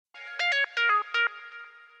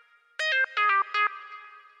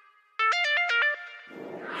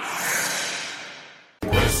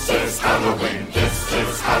is Halloween. This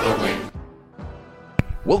is Halloween.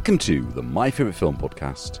 Welcome to the My Favourite Film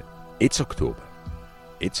podcast. It's October.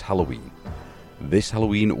 It's Halloween. This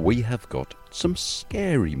Halloween we have got some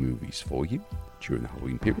scary movies for you during the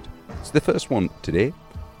Halloween period. So the first one today,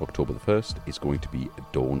 October the 1st, is going to be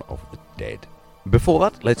Dawn of the Dead. Before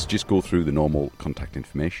that, let's just go through the normal contact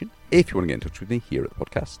information. If you want to get in touch with me here at the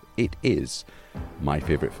podcast, it is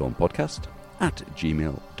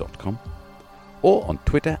myfavoritefilmpodcast@gmail.com, or on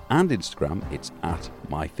Twitter and Instagram, it's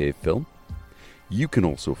 @myfavfilm. You can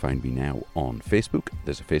also find me now on Facebook.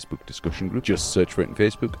 There's a Facebook discussion group. Just search for it on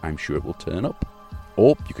Facebook. I'm sure it will turn up.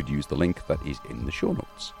 Or you could use the link that is in the show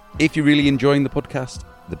notes. If you're really enjoying the podcast,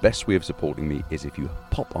 the best way of supporting me is if you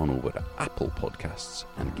pop on over to Apple Podcasts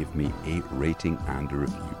and give me a rating and a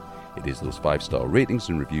review. It is those 5-star ratings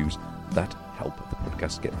and reviews that help the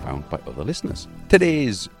podcast get found by other listeners.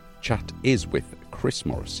 Today's chat is with Chris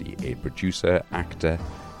Morrissey, a producer, actor,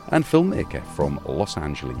 and filmmaker from Los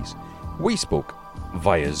Angeles. We spoke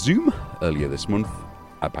via Zoom earlier this month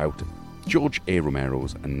about George A.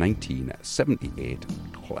 Romero's 1978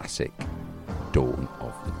 classic, Dawn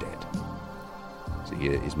of the Dead. So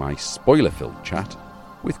here is my spoiler-filled chat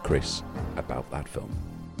with Chris about that film.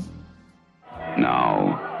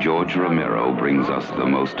 Now, George Romero brings us the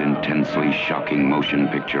most intensely shocking motion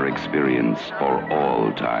picture experience for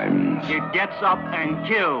all times. It gets up and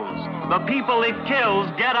kills. The people it kills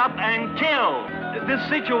get up and kill. This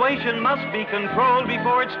situation must be controlled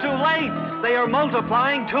before it's too late. They are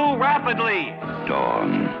multiplying too rapidly.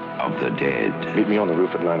 Dawn of the Dead. Meet me on the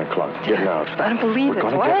roof at 9 o'clock. Getting out. I don't believe We're it.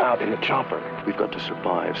 going to What? get out in the chopper. We've got to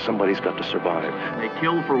survive. Somebody's got to survive. They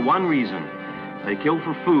kill for one reason. They kill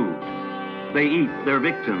for food. They eat their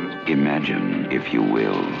victims. Imagine, if you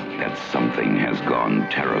will, that something has gone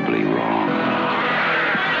terribly wrong.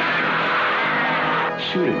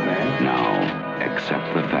 Shoot it, man. Now,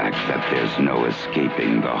 accept the fact that there's no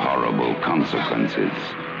escaping the horrible consequences.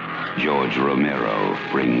 George Romero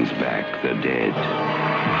brings back the dead.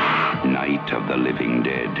 Night of the Living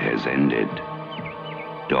Dead has ended.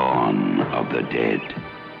 Dawn of the Dead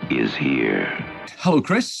is here. Hello,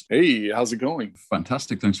 Chris. Hey, how's it going?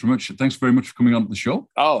 Fantastic. Thanks very much. Thanks very much for coming on the show.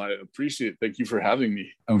 Oh, I appreciate it. Thank you for having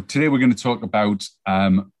me. Today we're going to talk about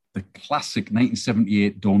the classic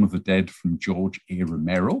 1978 Dawn of the Dead from George A.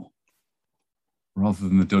 Romero, rather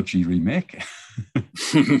than the dodgy remake.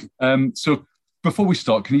 So before we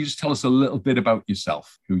start, can you just tell us a little bit about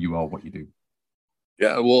yourself, who you are, what you do?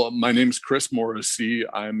 Yeah, well, my name's Chris Morrissey.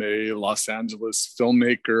 I'm a Los Angeles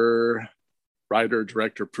filmmaker, writer,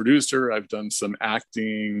 director, producer. I've done some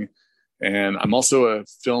acting, and I'm also a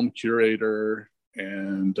film curator,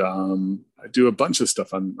 and I do a bunch of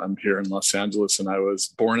stuff. I'm here in Los Angeles, and I was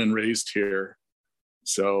born and raised here.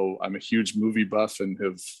 So I'm a huge movie buff and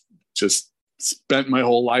have just spent my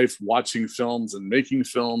whole life watching films and making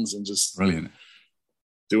films and just Brilliant.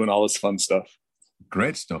 Doing all this fun stuff.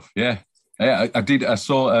 Great stuff. Yeah. Yeah, I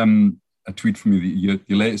saw a tweet from you that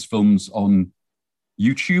your latest film's on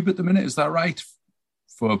YouTube at the minute. Is that right?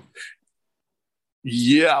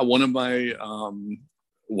 Yeah, one of my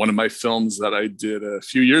films that I did a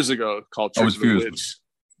few years ago called Trick of the Witch.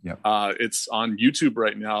 Yeah, it's on YouTube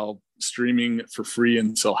right now, streaming for free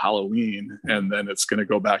until Halloween, and then it's going to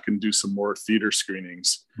go back and do some more theater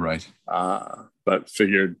screenings. Right. But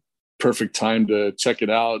figured perfect time to check it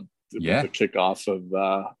out. Yeah. The kickoff of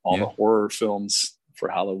all the horror films for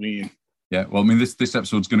Halloween. Yeah. Well, I mean, this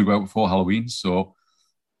episode's going to go out before Halloween, so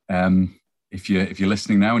if you're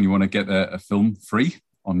listening now and you want to get a film free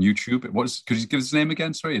on YouTube, could you give us the name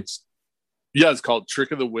again? Sorry, it's called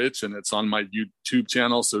Trick of the Witch, and it's on my YouTube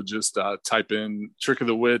channel. So just type in Trick of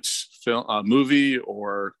the Witch film movie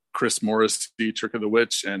or Chris Morrissey Trick of the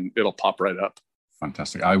Witch, and it'll pop right up.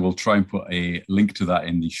 Fantastic. I will try and put a link to that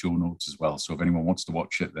in the show notes as well. So if anyone wants to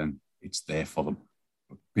watch it, then it's there for them.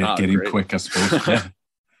 Getting great. quick, I suppose. Yeah.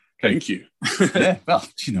 Thank you. Yeah, well,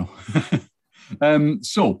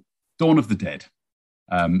 so, Dawn of the Dead.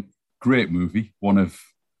 Great movie. One of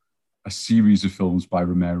a series of films by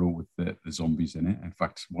Romero with the zombies in it. In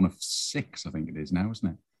fact, one of 6, I think it is now, isn't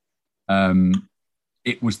it?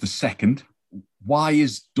 It was the second. Why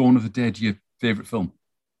is Dawn of the Dead your favourite film?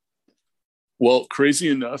 Well, crazy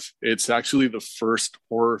enough, it's actually the first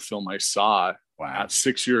horror film I saw at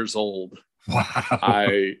 6 years old. Wow.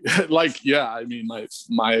 I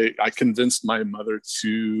convinced my mother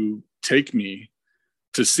to take me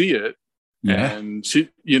to see it. Yeah. And she,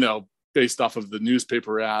 based off of the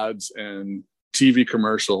newspaper ads and TV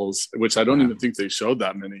commercials, which I don't even think they showed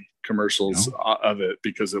that many commercials of it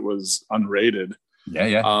because it was unrated.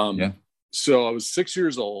 Yeah. So I was 6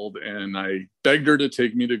 years old and I begged her to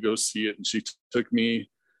take me to go see it. And she took me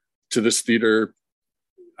to this theater,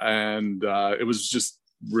 and it was just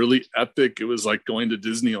really epic. It was like going to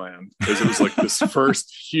Disneyland, because it was like this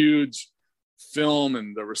first huge film,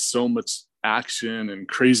 and there was so much action and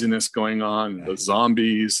craziness going on, the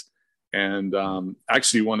zombies. And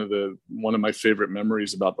actually one of my favorite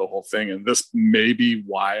memories about the whole thing, and this may be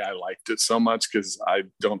why I liked it so much, because I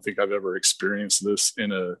don't think I've ever experienced this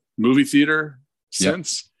in a movie theater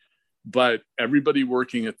since, but everybody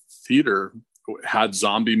working at the theater had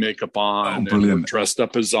zombie makeup on and were dressed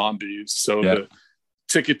up as zombies. So the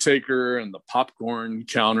ticket taker and the popcorn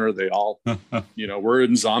counter, they all, were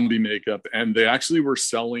in zombie makeup, and they actually were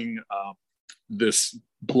selling this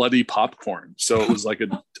bloody popcorn. So it was like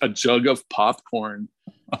a jug of popcorn,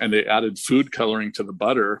 and they added food coloring to the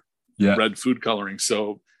butter, red food coloring.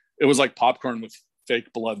 So it was like popcorn with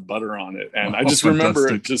fake blood butter on it. And I just remember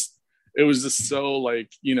it was just so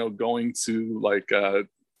like, going to like a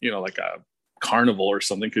carnival or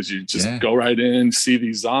something, because you just go right in, see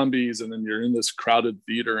these zombies, and then you're in this crowded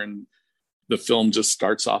theater, and the film just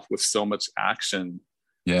starts off with so much action.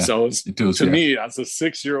 So to me, as a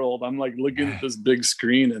 6-year-old, I'm like looking at this big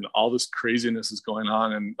screen, and all this craziness is going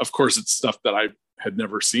on, and of course it's stuff that I had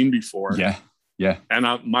never seen before.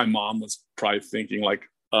 And my mom was probably thinking like,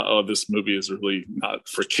 oh, this movie is really not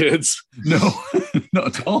for kids. No,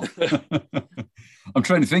 not at all. I'm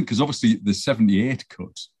trying to think, because obviously the 78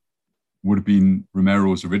 cut would have been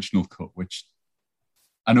Romero's original cut, which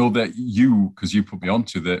I know that because you put me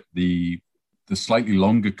onto the slightly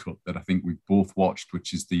longer cut that I think we both watched,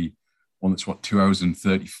 which is the one that's 2 hours and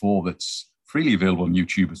 34, that's freely available on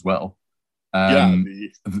YouTube as well.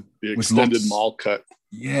 The extended mall cut.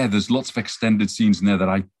 Yeah, there's lots of extended scenes in there that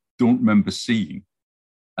I don't remember seeing,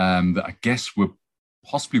 that I guess were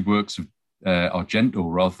possibly works of Argento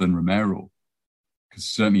rather than Romero, because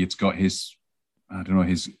certainly it's got his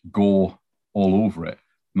gore all over it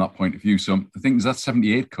from that point of view. So I think that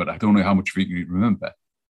 78 cut, I don't know how much of it you remember.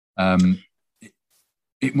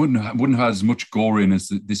 It wouldn't have as much gore in as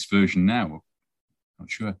this version now.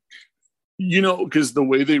 Not sure. Because the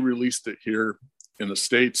way they released it here in the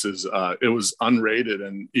States is it was unrated,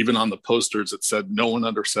 and even on the posters it said no one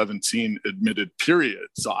under 17 admitted, period.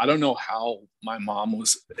 So I don't know how my mom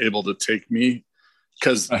was able to take me,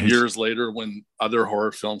 because years later when other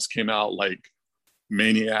horror films came out like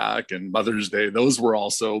Maniac and Mother's Day, those were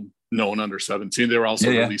also no one under 17. They were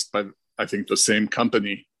also released by, I think, the same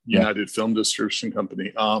company, United Film Distribution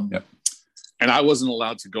Company. And I wasn't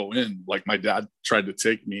allowed to go in. Like my dad tried to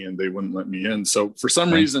take me and they wouldn't let me in. So for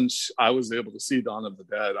some reason, I was able to see Dawn of the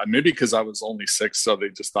Dead. Maybe because I was only 6, so they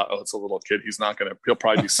just thought, oh, it's a little kid. He'll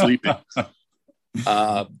probably be sleeping.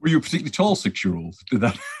 Were you a particularly tall 6-year-old? Did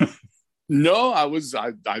that? No,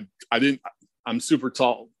 I didn't. I'm super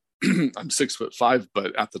tall. I'm 6'5",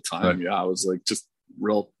 but at the time, I was like just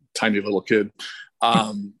real tiny little kid.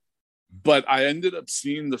 But I ended up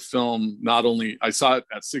seeing the film. Not only I saw it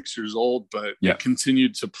at 6 years old, but it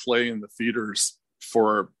continued to play in the theaters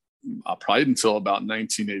for probably until about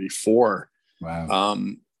 1984. Wow.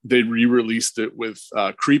 They re-released it with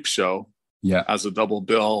Creepshow as a double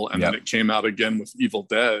bill, and then it came out again with Evil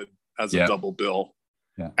Dead as a double bill.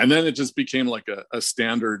 And then it just became like a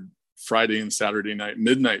standard Friday and Saturday night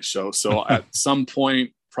midnight show. So at some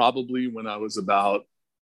point, probably when I was about,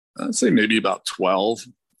 I'd say maybe about 12,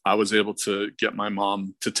 I was able to get my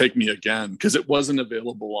mom to take me again, because it wasn't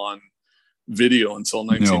available on video until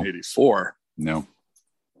 1984. No.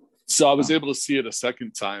 So I was able to see it a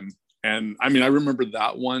second time. And I remember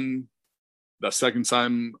that one, the second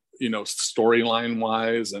time, storyline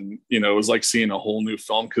wise, and, it was like seeing a whole new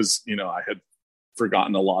film, because, I had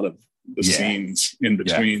forgotten a lot of the scenes in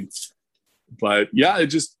between. But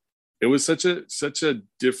it was such a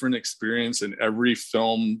different experience, and every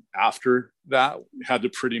film after that had to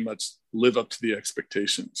pretty much live up to the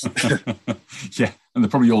expectations. And they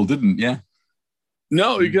probably all didn't.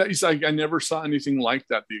 No, I never saw anything like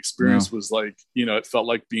that. The experience was like, it felt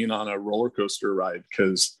like being on a roller coaster ride,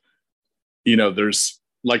 because there's,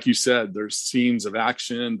 like you said, there's scenes of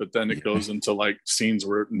action, but then it goes into like scenes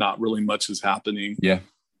where not really much is happening.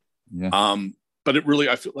 But it really,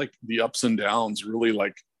 I feel like the ups and downs really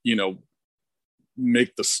like,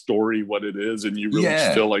 make the story what it is, and you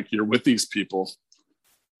really feel like you're with these people.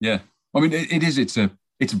 It's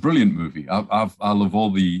a brilliant movie. I love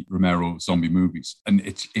all the Romero zombie movies, and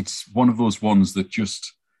it's one of those ones that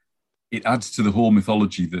just, it adds to the whole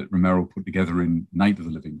mythology that Romero put together in Night of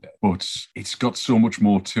the Living Dead, but it's got so much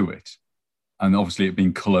more to it. And obviously it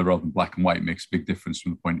being color rather than black and white makes a big difference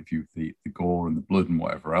from the point of view of the gore and the blood and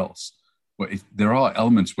whatever else. But there are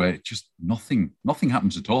elements where just nothing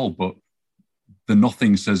happens at all, but the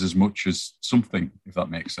nothing says as much as something, if that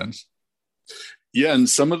makes sense. Yeah, and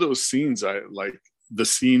some of those scenes, I like the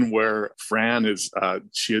scene where Fran is,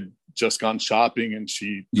 she had just gone shopping and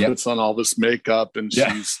she puts on all this makeup and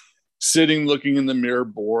she's sitting looking in the mirror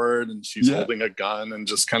bored and she's holding a gun and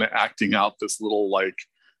just kind of acting out this little like,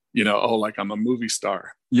 you know, oh, like I'm a movie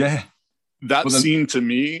star. Yeah. That scene to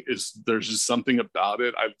me is, there's just something about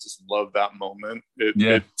it. I just love that moment.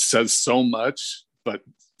 It says so much, but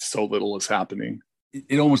so little is happening.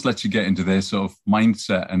 It almost lets you get into their sort of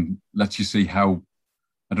mindset and lets you see how,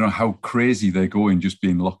 I don't know, how crazy they're going just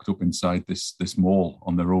being locked up inside this mall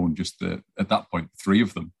on their own, just at that point, 3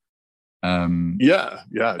 of them. Yeah,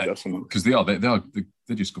 definitely. Because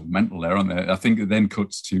they just go mental there, aren't they? I think it then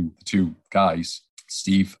cuts to the 2 guys,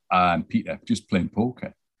 Steve and Peter, just playing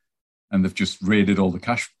poker. And they've just raided all the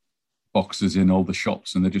cash boxes in all the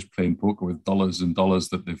shops and they're just playing poker with dollars and dollars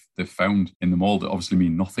that they've found in the mall that obviously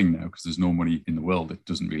mean nothing now because there's no money in the world. It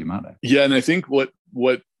doesn't really matter. Yeah, and I think what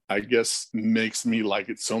I guess makes me like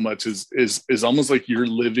it so much is almost like you're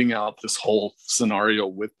living out this whole scenario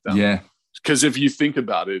with them. Yeah. Because if you think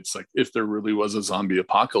about it, it's like if there really was a zombie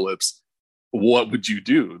apocalypse, what would you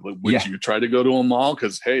do? Would you try to go to a mall?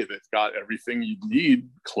 Because, hey, they've got everything you need,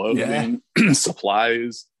 clothing,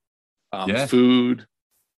 supplies, food.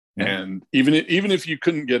 Yeah. And even if you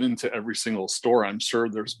couldn't get into every single store, I'm sure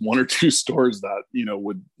there's 1 or 2 stores that, you know,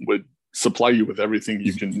 would supply you with everything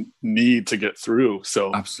you can need to get through.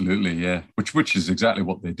 So absolutely, yeah. Which is exactly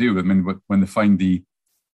what they do. I mean, when they find the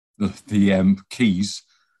keys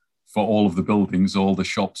for all of the buildings, all the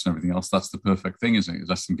shops and everything else, that's the perfect thing, isn't it? It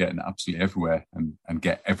lets them get in absolutely everywhere and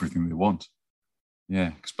get everything they want. Yeah,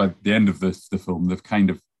 because by the end of the film, they've kind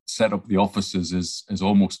of set up the offices as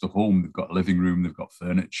almost a home. They've got a living room, they've got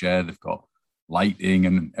furniture, they've got lighting,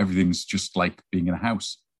 and everything's just like being in a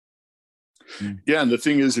house. Yeah, and the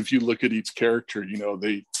thing is, if you look at each character, you know,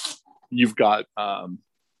 you've got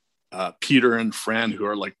Peter and Fran, who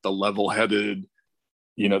are like the level-headed,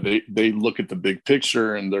 you know, they look at the big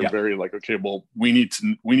picture and they're very like, okay, well, we need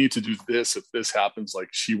to do this if this happens. Like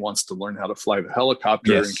she wants to learn how to fly the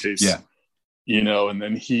helicopter in case, you know, and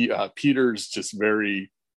then Peter's just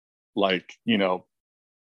very like, you know,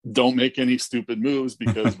 don't make any stupid moves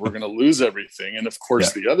because we're going to lose everything. And of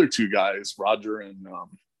course, the other 2 guys, Roger and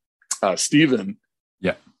Steven,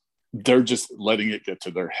 they're just letting it get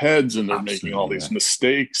to their heads and they're making all these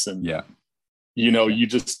mistakes. And, you know,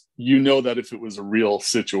 you know that if it was a real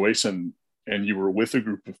situation and you were with a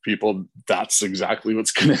group of people, that's exactly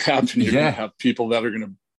what's going to happen. You're going to have people that are going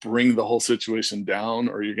to bring the whole situation down,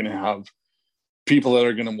 or you're going to have people that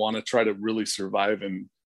are going to want to try to really survive and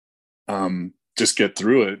just get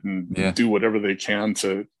through it and do whatever they can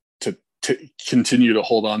to continue to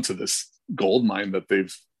hold on to this gold mine that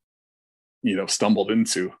they've, you know, stumbled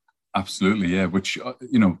into. Absolutely, yeah. Which,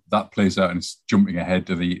 you know, that plays out, and it's jumping ahead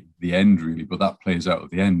to the end, really, but that plays out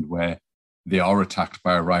at the end where they are attacked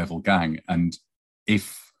by a rival gang. And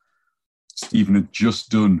if Stephen had just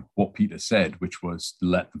done what Peter said, which was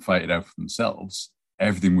let them fight it out for themselves,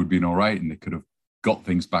 everything would have been all right and they could have got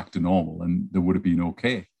things back to normal and they would have been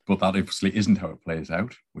okay. But that obviously isn't how it plays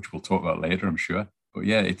out, which we'll talk about later, I'm sure. But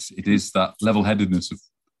yeah, it is that level-headedness of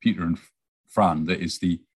Peter and Fran that is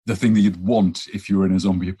the thing that you'd want if you were in a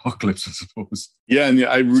zombie apocalypse, I suppose. Yeah, and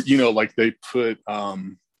you know, like they put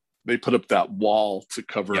up that wall to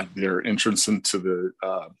cover their entrance into the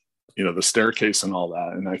you know, the staircase and all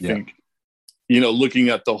that. And I think, you know, looking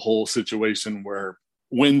at the whole situation where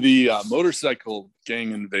when the motorcycle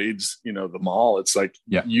gang invades, you know, the mall, it's like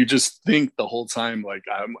you just think the whole time, like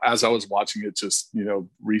as I was watching it just, you know,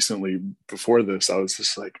 recently before this, I was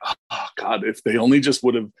just like, oh God, if they only just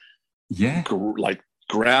would have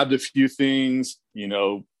grabbed a few things, you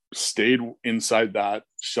know, stayed inside that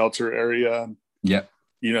shelter area. Yeah.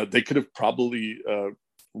 You know, they could have probably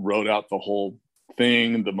rode out the whole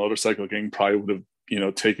thing. The motorcycle gang probably would have, you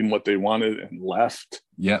know, taken what they wanted and left.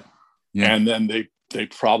 Yeah. Yeah. And then they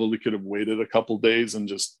probably could have waited a couple days and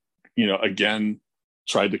just, you know, again,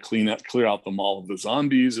 tried to clear out the mall of the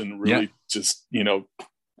zombies and really just, you know,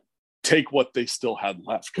 take what they still had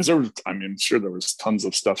left. Because I'm sure there was tons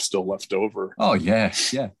of stuff still left over. Oh yeah.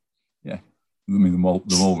 Yeah. Yeah. I mean, the mall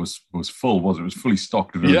was full, was it? It was fully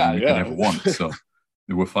stocked of everything you could ever want. So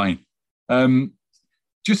they were fine.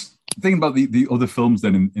 Just thinking about the other films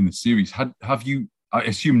then in the series, have you, I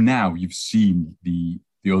assume now you've seen the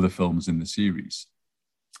other films in the series?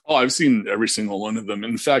 Oh, I've seen every single one of them.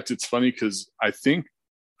 In fact, it's funny because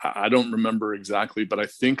I don't remember exactly, but I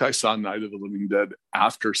think I saw Night of the Living Dead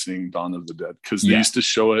after seeing Dawn of the Dead because they used to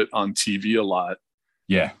show it on TV a lot.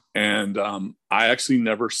 Yeah. And I actually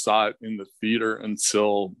never saw it in the theater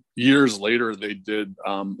until years later. They did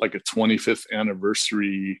like a 25th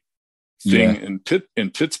anniversary thing in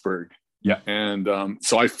Pittsburgh. Yeah. And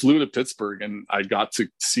so I flew to Pittsburgh and I got to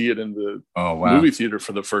see it in the movie theater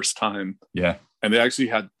for the first time. Yeah. And they actually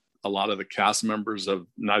had a lot of the cast members of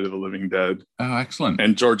Night of the Living Dead. Oh, excellent.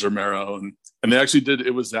 And George Romero. And they actually did,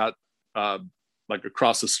 it was at like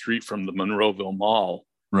across the street from the Monroeville Mall.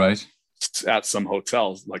 Right. At some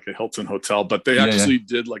hotels, like a Hilton hotel. But they actually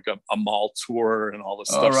did like a mall tour and all this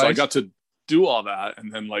stuff. Right. So I got to do all that.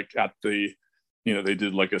 And then like at the, they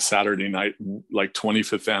did like a Saturday night, like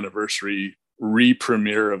 25th anniversary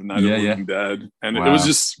re-premiere of Night of the Living Dead. And it was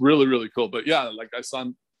just really, really cool. But yeah, like I saw,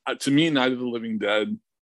 to me, Night of the Living Dead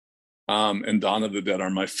and Dawn of the Dead are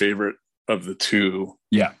my favorite of the two.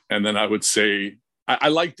 Yeah. And then I would say, I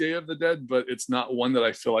like Day of the Dead, but it's not one that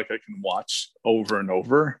I feel like I can watch over and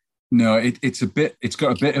over. No, it's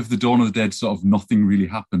got a bit of the Dawn of the Dead sort of nothing really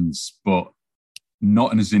happens, but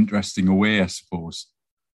not in as interesting a way, I suppose.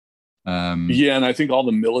 And I think all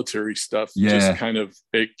the military stuff just kind of,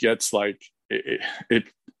 it gets like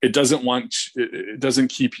it doesn't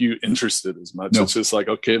keep you interested as much. No. It's just like,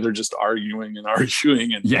 okay, they're just arguing and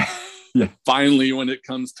finally when it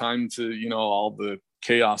comes time to all the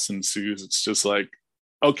chaos ensues, it's just like,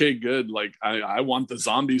 okay, good, like I want the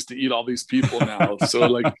zombies to eat all these people now. So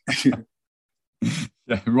like we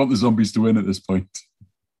want the zombies to win at this point.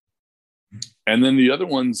 And then the other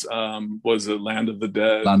ones was Land of the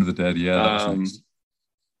Dead. Land of the Dead, yeah. That was next.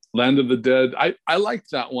 Land of the Dead. I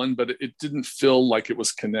liked that one, but it didn't feel like it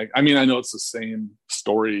was connected. I mean, I know it's the same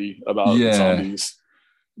story about zombies,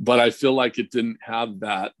 but I feel like it didn't have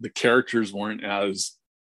that. The characters weren't as,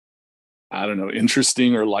 I don't know,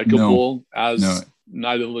 interesting or likable as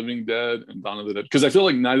Night of the Living Dead and Dawn of the Dead. Because I feel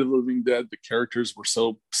like Night of the Living Dead, the characters were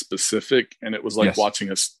so specific and it was like watching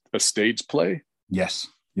a stage play. Yes.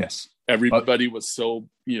 Everybody was so,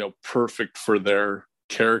 perfect for their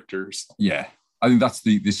characters. Yeah. I think that's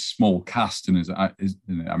this small cast. And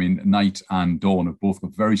I mean, Night and Dawn have both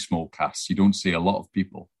got very small casts. You don't see a lot of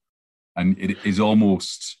people. And it is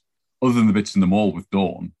almost, other than the bits in the mall with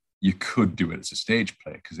Dawn, you could do it as a stage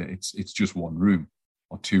play because it's just one room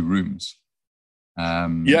or two rooms.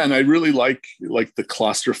 And I really like the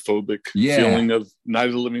claustrophobic feeling of Night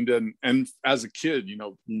of the Living Dead. And as a kid,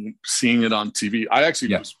 seeing it on TV, I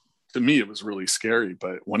actually to me, it was really scary.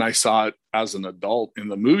 But when I saw it as an adult in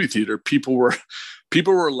the movie theater, people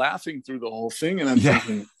were laughing through the whole thing. And I'm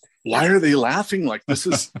thinking, why are they laughing? Like, this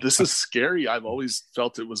is scary. I've always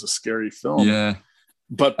felt it was a scary film. Yeah.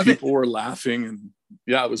 But people were laughing. And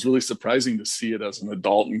it was really surprising to see it as an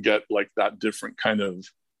adult and get like that different kind of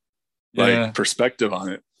perspective on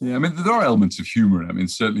it. Yeah. I mean, there are elements of humor. I mean,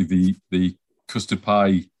 certainly the custard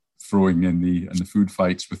pie throwing in the food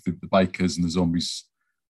fights with the bikers and the zombies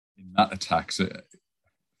in that attack's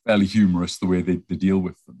fairly humorous the way they deal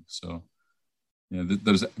with them. So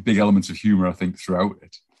there's big elements of humor, I think, throughout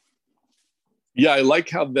it. Yeah, I like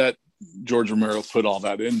how that George Romero put all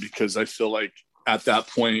that in because I feel like at that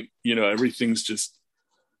point, everything's just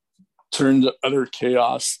turned to utter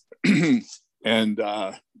chaos. And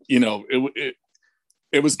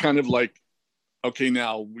it was kind of like, okay,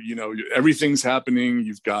 now, everything's happening.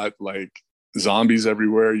 You've got like zombies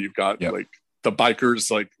everywhere. You've got like the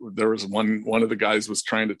bikers, like there was one of the guys was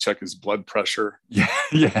trying to check his blood pressure.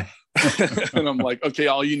 Yeah. And I'm like, okay,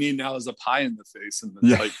 all you need now is a pie in the face. And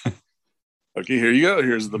it's like, okay, here you go.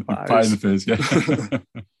 Here's the pie. Pie in the face, yeah.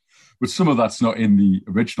 But some of that's not in the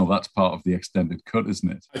original. That's part of the extended cut,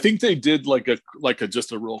 isn't it? I think they did like a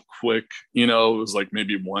just a real quick, it was like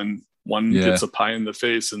maybe one gets a pie in the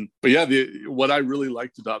face. But what I really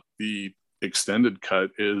liked about the extended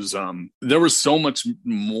cut is there was so much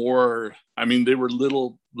more. I mean, they were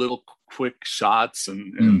little quick shots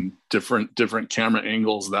and different camera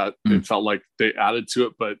angles that it felt like they added to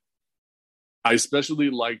it. But I especially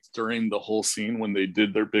liked during the whole scene when they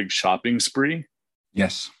did their big shopping spree.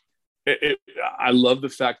 Yes. I love the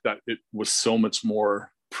fact that it was so much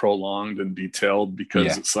more prolonged and detailed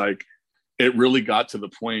because it's like it really got to the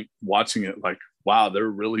point watching it like, wow, they're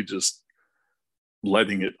really just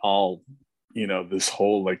letting it all, this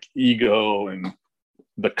whole like ego and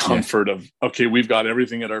the comfort of, okay, we've got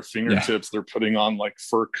everything at our fingertips. They're putting on like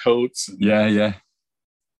fur coats. And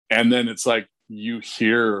then it's like you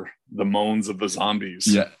hear the moans of the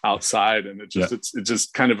zombies outside, and it's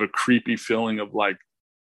just kind of a creepy feeling of like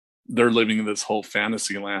they're living in this whole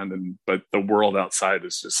fantasy land, but the world outside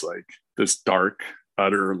is just like this dark,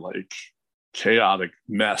 utter, like chaotic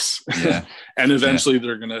mess. And eventually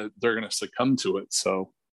they're gonna succumb to it.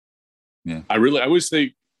 So I wish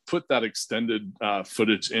they put that extended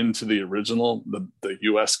footage into the original, the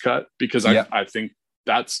US cut, because I think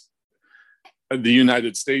that's the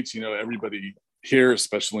United States. You know, everybody here,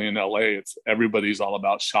 especially in LA, everybody's all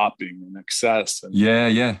about shopping and excess. And,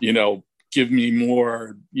 you know, give me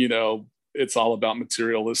more, you know, it's all about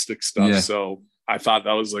materialistic stuff. Yeah. So I thought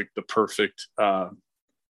that was like the perfect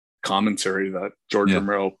commentary that George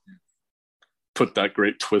Romero put that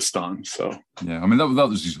great twist on. So yeah, I mean, that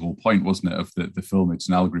was his whole point, wasn't it, of the film? It's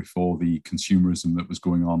an allegory for the consumerism that was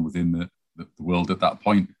going on within the world at that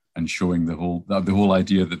point, and showing the whole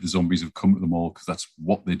idea that the zombies have come to them all because that's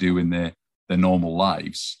what they do in their normal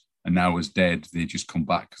lives, and now as dead they just come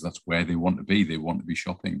back because that's where they want to be. They want to be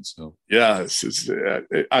shopping. So yeah,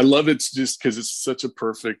 I love it just because it's such a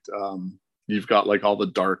perfect you've got like all the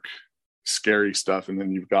dark scary stuff, and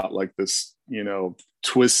then you've got like this, you know,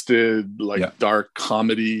 twisted like dark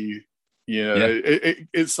comedy. You know,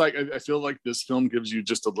 it's like I feel like this film gives you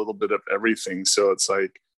just a little bit of everything. So it's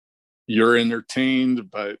like you're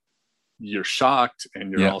entertained, but you're shocked,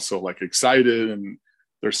 and you're also like excited, and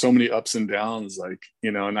there's so many ups and downs, like,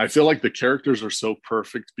 you know. And I feel like the characters are so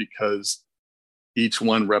perfect because each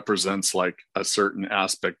one represents like a certain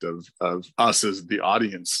aspect of us as the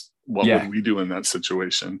audience. What would we do in that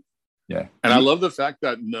situation? Yeah. And I love the fact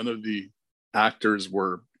that none of the actors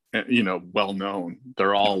were, you know, well known.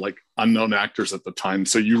 They're all like unknown actors at the time.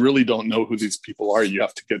 So you really don't know who these people are. You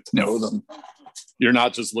have to get to know them. You're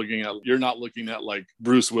not looking at like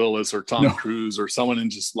Bruce Willis or Tom Cruise or someone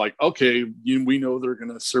and just like, okay, we know they're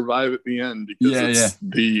going to survive at the end because it's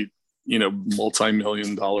the, you know,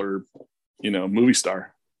 multi-million-dollar, you know, movie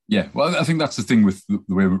star. Yeah. Well, I think that's the thing with the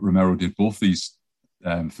way Romero did both these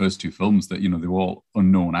first two films, that, you know, they were all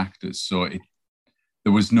unknown actors. So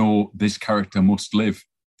there was no, this character must live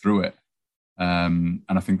through it. And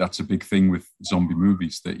I think that's a big thing with zombie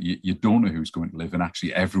movies, that you don't know who's going to live, and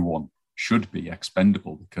actually everyone should be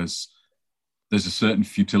expendable, because there's a certain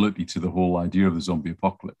futility to the whole idea of the zombie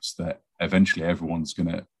apocalypse, that eventually everyone's going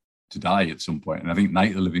to die at some point. And I think Night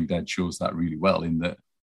of the Living Dead shows that really well, in that,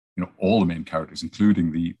 you know, all the main characters,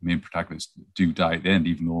 including the main protagonist, do die at the end,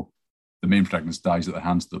 even though the main protagonist dies at the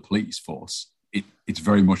hands of the police force. It's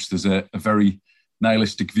very much, there's a very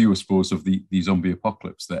nihilistic view, I suppose, of the zombie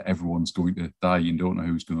apocalypse, that everyone's going to die. You don't know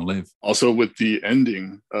who's going to live. Also, with the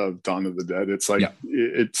ending of Dawn of the Dead, it's like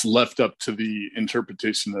it's left up to the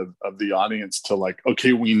interpretation of the audience to like,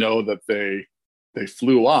 okay, we know that they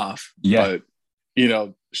flew off, but, you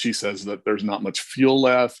know, she says that there's not much fuel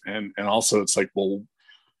left, and also it's like, well,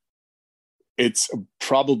 it's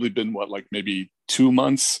probably been like maybe 2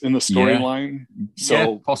 months in the storyline,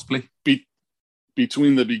 so possibly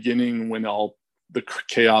between the beginning when all the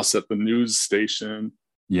chaos at the news station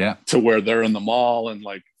to where they're in the mall and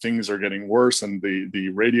like things are getting worse, and the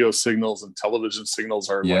radio signals and television signals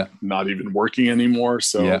are like not even working anymore.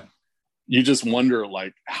 So you just wonder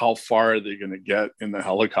like, how far are they going to get in the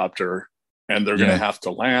helicopter, and they're going to have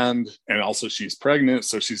to land. And also she's pregnant,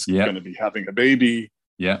 so she's going to be having a baby.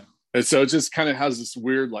 And so it just kind of has this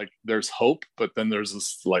weird, like, there's hope, but then there's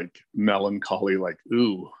this like melancholy, like,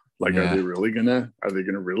 ooh, like, are they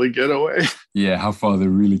gonna really get away? Yeah. How far they're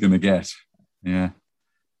really going to get. Yeah.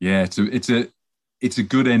 Yeah. It's a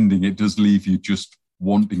good ending. It does leave you just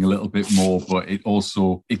wanting a little bit more, but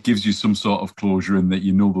it gives you some sort of closure in that,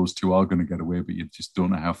 you know, those two are going to get away, but you just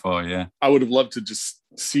don't know how far. Yeah. I would have loved to just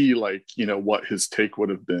see, like, you know, what his take would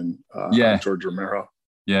have been on George Romero.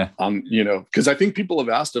 Yeah. You know, because I think people have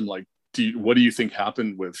asked him, like, what do you think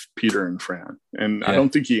happened with Peter and Fran? And I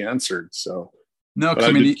don't think he answered. So no,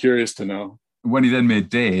 I mean, curious to know. When he then made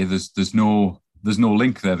Day, there's no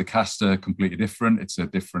link there. The cast are completely different. It's a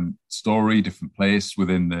different story, different place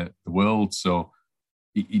within the world. So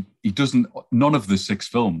he doesn't. None of the 6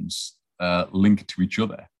 films link to each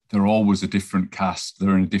other. They're always a different cast.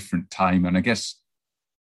 They're in a different time, and I guess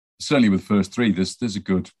certainly with the first 3, there's a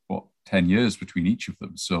good 10 years between each of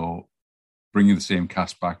them. So bringing the same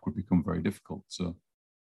cast back would become very difficult. So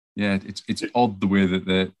yeah, it's odd the way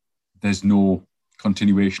that there's no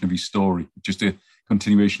continuation of his story, just a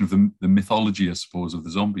continuation of the mythology, I suppose, of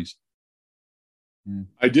the zombies. Yeah.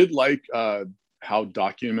 I did like how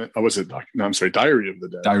Diary of the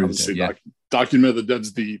Dead. Document of the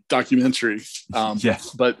Dead's the documentary.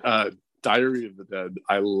 But Diary of the Dead,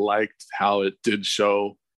 I liked how it did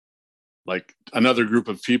show like another group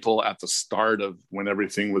of people at the start of when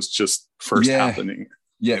everything was just first happening.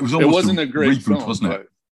 Yeah, it wasn't a great reboot, film, wasn't it?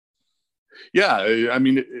 Yeah, I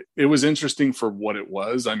mean, it was interesting for what it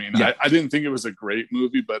was. I mean, I didn't think it was a great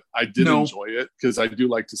movie, but I did enjoy it, because I do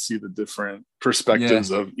like to see the different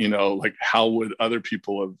perspectives of, you know, like, how would other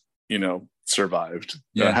people have, you know, survived.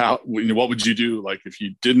 Yeah. What would you do, like, if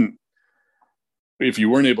you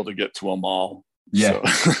weren't able to get to them all? Yeah,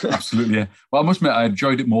 So. absolutely. Yeah. Well, I must admit, I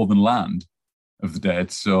enjoyed it more than Land of the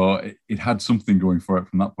Dead, so it had something going for it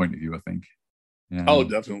from that point of view, I think. Yeah. Oh,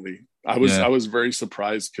 definitely. I was very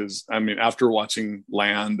surprised because, I mean, after watching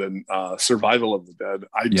Land and Survival of the Dead,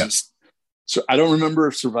 I don't remember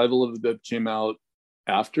if Survival of the Dead came out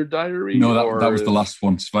after Diary. No, that was the last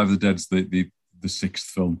one. Survival of the Dead's the sixth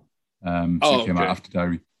film. It came out after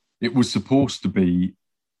Diary. It was supposed to be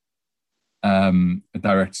a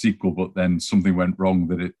direct sequel, but then something went wrong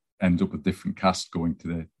that it ended up a different cast going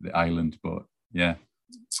to the island. But yeah,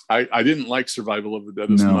 I didn't like Survival of the Dead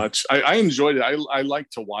as much. I enjoyed it. I like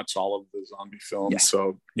to watch all of the zombie films. Yeah.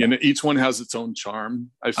 So each one has its own charm,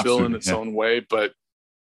 I feel, Absolutely, in its own way. But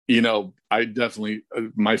I definitely,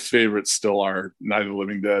 my favorites still are Night of the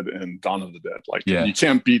Living Dead and Dawn of the Dead. Like, you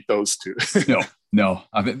can't beat those two. No.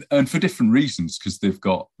 And for different reasons, because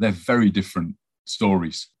they're very different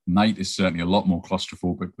stories. Night is certainly a lot more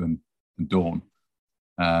claustrophobic than Dawn.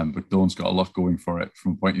 But Dawn's got a lot going for it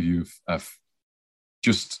from a point of view of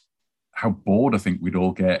just how bored I think we'd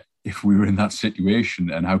all get if we were in that situation,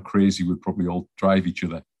 and how crazy we'd probably all drive each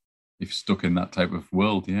other if stuck in that type of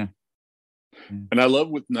world. Yeah. And I love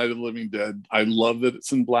with Night of the Living Dead, I love that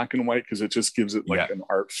it's in black and white, because it just gives it like an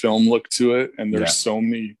art film look to it. And there's so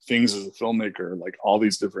many things as a filmmaker, like all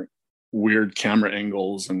these different weird camera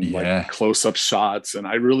angles and like close-up shots. And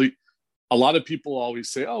a lot of people always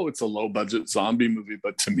say, oh, it's a low budget zombie movie.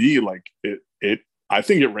 But to me, like I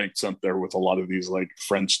think it ranks up there with a lot of these like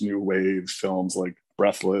French New Wave films like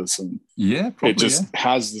Breathless. And it just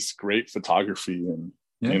has this great photography and,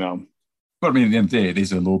 But I mean, at the end of the day, it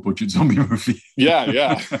is a low-budget zombie movie.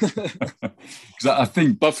 Yeah. Because I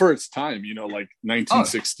think, but for its time, like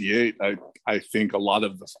 1968, I think a lot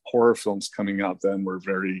of the horror films coming out then were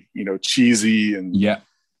very, cheesy and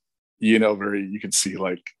very. You could see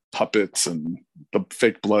like puppets, and the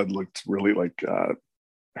fake blood looked really like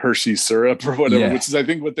Hershey syrup or whatever, which is I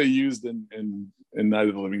think what they used in Night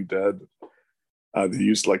of the Living Dead. They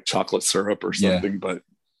used like chocolate syrup or something, but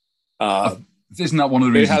isn't that one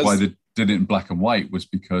of the reasons why they did it in black and white, was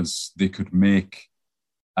because they could make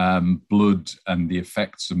blood and the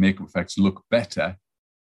makeup effects look better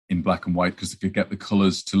in black and white, because they could get the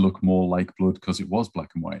colors to look more like blood because it was black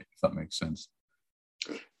and white, if that makes sense.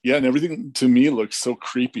 Yeah, and everything to me looks so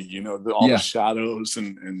creepy, all the shadows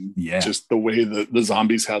and just the way the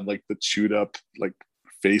zombies had like the chewed up like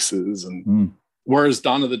faces, and whereas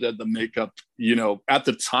Dawn of the Dead, the makeup, at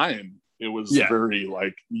the time, it was very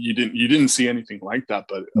like you didn't see anything like that.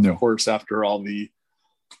 But of course, after all the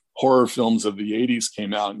horror films of the 80s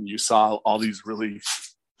came out and you saw all these really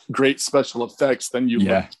great special effects, then you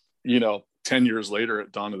look, 10 years later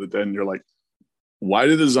at Dawn of the Dead, and you're like, why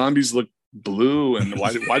do the zombies look blue, and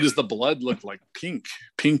why does the blood look like pink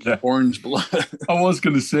orange blood? I was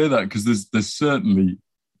going to say that, because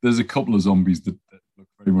there's a couple of zombies that look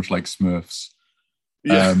very much like Smurfs.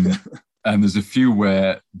 And there's a few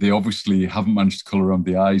where they obviously haven't managed to colour around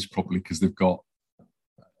the eyes properly, because they've got a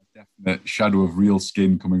definite shadow of real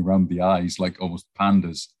skin coming around the eyes, like almost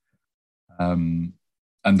pandas. And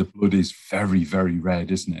the blood is very, very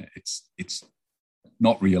red, isn't it? It's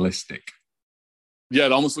not realistic. Yeah,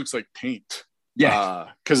 it almost looks like paint.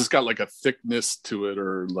 Yeah. Because it's got like a thickness to it,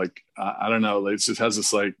 or like, I don't know, it just has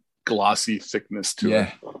this like glossy thickness to it.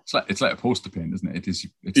 It's like a poster paint, isn't it? It's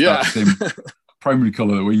that same primary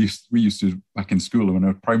color that we used to back in school when I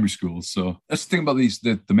was primary school. So let's think about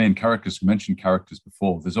the main characters. We mentioned characters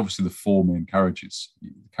before. There's obviously the four main characters.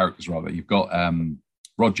 You've got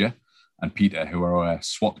Roger and Peter, who are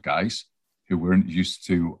SWAT guys, who we're introduced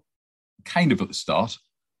to kind of at the start,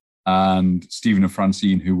 and Stephen and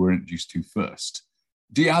Francine, who we're introduced to first.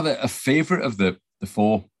 Do you have a favorite of the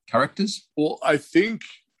four characters? Well, I think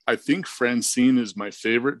Francine is my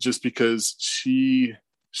favorite, just because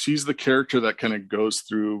she's the character that kind of goes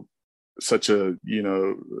through such a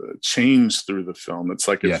change through the film. It's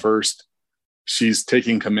like at first she's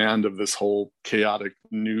taking command of this whole chaotic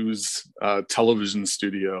news television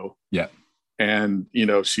studio, and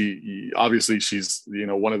she's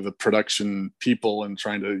one of the production people and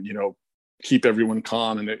trying to keep everyone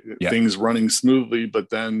calm and things running smoothly.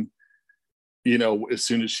 But then as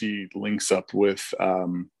soon as she links up with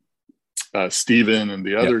Steven and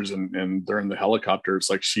the others, and they're in the helicopter,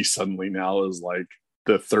 it's like she suddenly now is like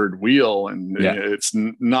the third wheel, and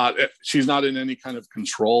she's not in any kind of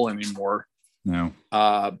control anymore. No.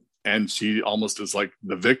 And she almost is like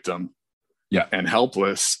the victim and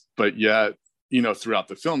helpless, but yet throughout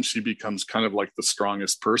the film she becomes kind of like the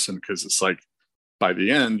strongest person, because it's like by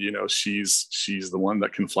the end, you know, she's the one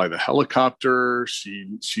that can fly the helicopter.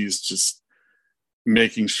 She's just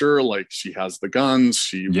making sure, like, she has the guns.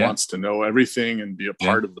 She wants to know everything and be a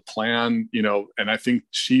part of the plan, you know. And I think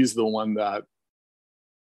she's the one that,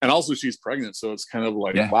 and also she's pregnant, so it's kind of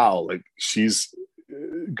like, wow, like she's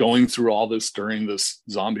going through all this during this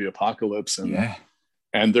zombie apocalypse,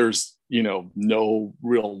 and there's, you know, no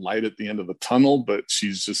real light at the end of the tunnel, but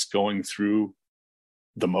she's just going through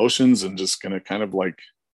the motions and just gonna kind of like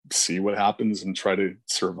see what happens and try to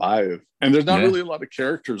survive. And there's not really a lot of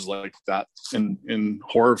characters like that in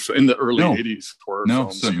horror in the early 80s horror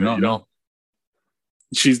films. You know,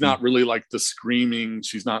 she's not really like the screaming,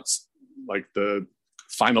 she's not like the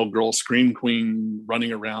final girl scream queen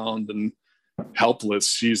running around and helpless.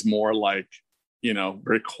 She's more like, you know,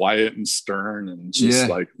 very quiet and stern and just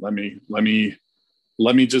like, let me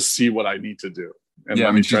just see what I need to do, and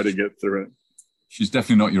let me try to get through it. She's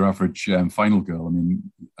definitely not your average final girl. I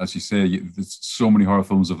mean, as you say, there's so many horror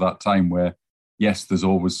films of that time where, yes, there's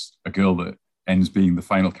always a girl that ends being the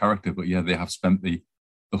final character, but they have spent the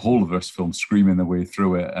whole of this film screaming their way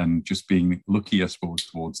through it and just being lucky, I suppose,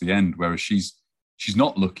 towards the end, whereas she's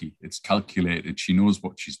not lucky. It's calculated. She knows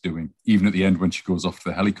what she's doing. Even at the end when she goes off to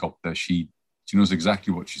the helicopter, she knows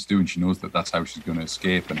exactly what she's doing. She knows that that's how she's going to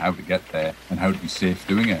escape and how to get there and how to be safe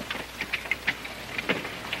doing it.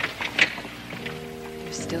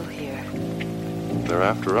 Still here. They're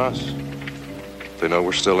after us. They know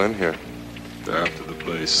we're still in here. They're after the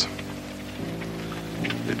place.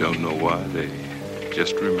 They don't know why. They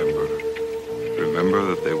just remember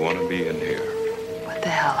that they want to be in here. What the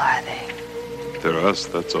hell are they? They're us,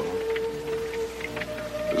 that's all.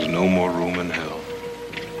 There's no more room in hell.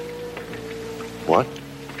 What?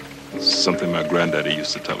 Something my granddaddy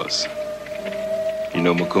used to tell us. You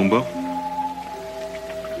know Macumba?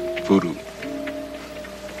 Voodoo.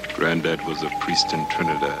 Granddad was a priest in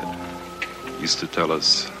Trinidad. He used to tell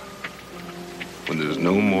us, when there's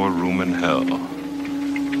no more room in hell,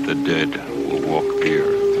 the dead will walk the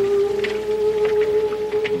earth.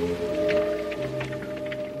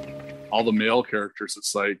 All the male characters,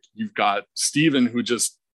 it's like you've got Steven, who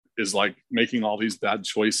just is like making all these bad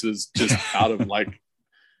choices just out of like,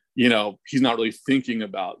 you know, he's not really thinking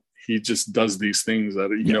about, he just does these things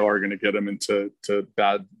that, you know, are going to get him into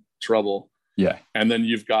bad trouble. Yeah. And then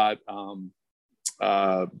you've got, I'm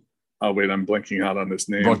blanking out on his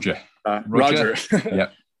name. Roger. Yeah.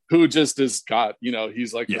 Who just has got, you know,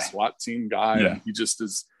 he's like a SWAT team guy. Yeah. And he just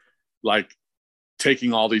is like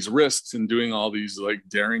taking all these risks and doing all these like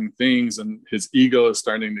daring things. And his ego is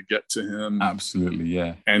starting to get to him. Absolutely.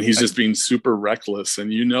 Yeah. And he's just being super reckless.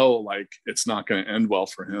 And, you know, like it's not going to end well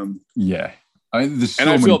for him. Yeah. I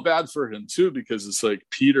feel bad for him too, because it's like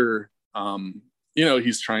Peter, you know,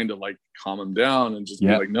 he's trying to like calm him down and just be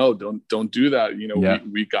like, no, don't do that. You know,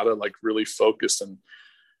 we gotta like really focus and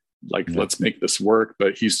like, let's make this work.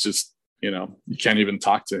 But he's just, you know, you can't even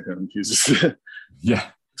talk to him. He's just,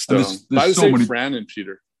 So there's I would say Fran and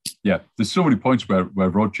Peter. Yeah. There's so many points where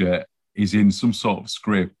Roger is in some sort of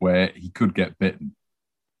scrape where he could get bitten,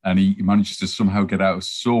 and he manages to somehow get out of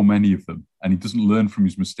so many of them, and he doesn't learn from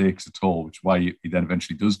his mistakes at all, which is why he then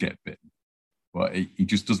eventually does get bitten. But he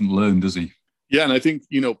just doesn't learn, does he? Yeah, and I think,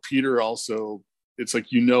 you know, Peter also, it's like,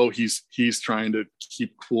 you know, he's trying to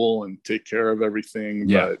keep cool and take care of everything.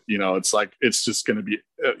 Yeah. But, you know, it's like, it's just going to be,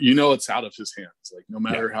 you know, it's out of his hands. Like, no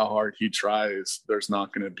matter how hard he tries, it's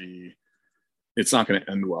not going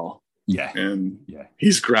to end well. Yeah. And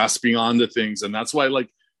he's grasping onto things. And that's why, like,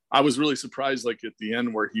 I was really surprised, like, at the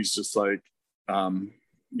end where he's just like,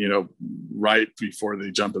 you know, right before they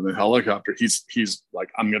jump in the helicopter, he's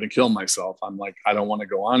like, I'm going to kill myself. I'm like, I don't want to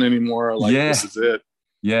go on anymore. Like, this is it.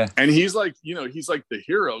 Yeah. And he's like, you know, he's like the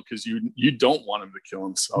hero, because you don't want him to kill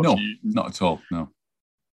himself. No, not at all. No.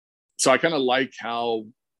 So I kind of like how,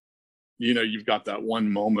 you know, you've got that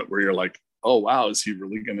one moment where you're like, oh, wow, is he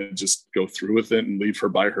really going to just go through with it and leave her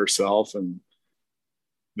by herself? And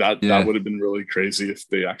that would have been really crazy if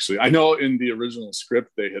they actually, I know in the original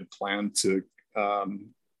script, they had planned to,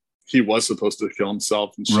 he was supposed to kill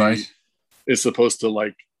himself, and she is supposed to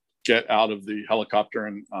like get out of the helicopter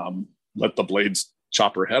and let the blades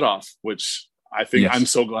chop her head off, which I think I'm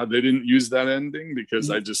so glad they didn't use that ending, because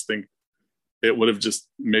I just think it would have just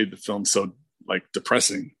made the film so like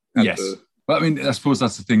depressing. But I mean, I suppose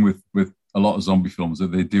that's the thing with a lot of zombie films,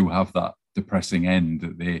 that they do have that depressing end,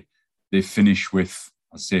 that they finish with,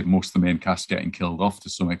 I'd say, most of the main cast getting killed off to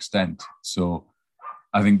some extent. So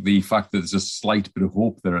I think the fact that there's a slight bit of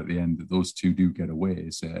hope there at the end that those two do get away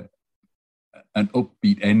is an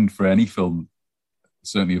upbeat end for any film,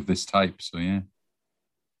 certainly of this type. So yeah.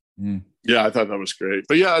 Yeah, I thought that was great.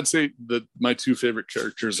 But yeah, I'd say that my two favorite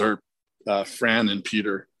characters are Fran and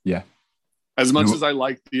Peter. Yeah. As much as I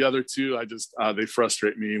like the other two, I just they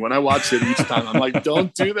frustrate me. When I watch it each time, I'm like,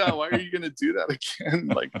 don't do that. Why are you going to do that again?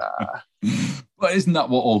 Like, But isn't that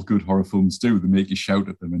what all good horror films do? They make you shout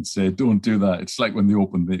at them and say, don't do that. It's like when they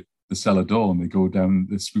open the cellar door and they go down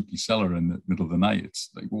the spooky cellar in the middle of the night. It's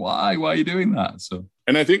like, why are you doing that? So,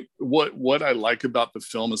 and I think what I like about the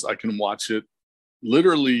film is I can watch it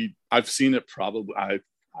literally. I've seen it probably,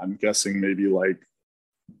 I'm guessing maybe like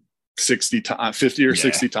 50 or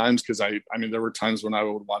 60 times. Cause I mean, there were times when I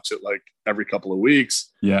would watch it like every couple of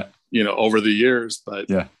weeks, over the years. But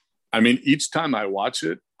I mean, each time I watch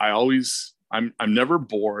it, I'm never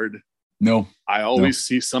bored. No, I always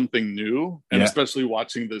see something new. And especially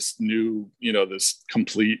watching this new, this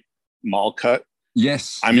complete mall cut.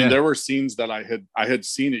 Yes. I mean, there were scenes that I had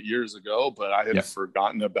seen it years ago, but I had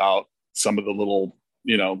forgotten about some of the little,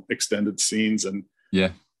 extended scenes. And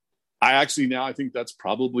I think that's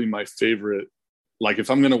probably my favorite. Like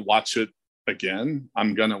if I'm going to watch it again,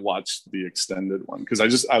 I'm going to watch the extended one. Cause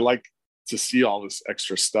I like to see all this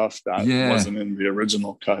extra stuff that wasn't in the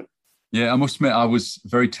original cut. Yeah. I must admit, I was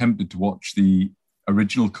very tempted to watch the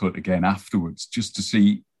original cut again afterwards, just to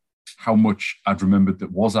see how much I'd remembered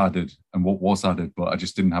that was added and what was added, but I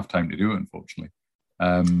just didn't have time to do it, unfortunately.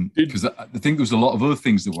 Because I think there was a lot of other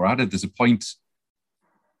things that were added. There's a point,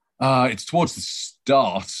 it's towards the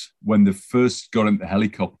start when they first got into the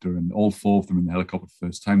helicopter and all four of them in the helicopter the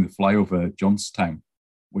first time, they fly over Johnstown,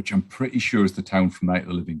 which I'm pretty sure is the town from Night of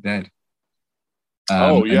the Living Dead.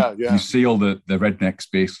 You see all the rednecks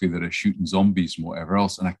basically that are shooting zombies and whatever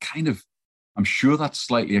else. And I'm sure that's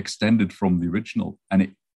slightly extended from the original.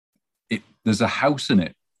 And there's a house in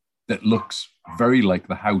it that looks very like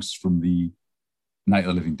the house from the Night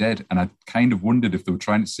of the Living Dead. And I kind of wondered if they were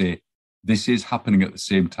trying to say, this is happening at the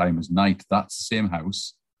same time as Night. That's the same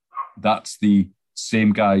house. That's the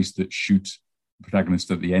same guys that shoot the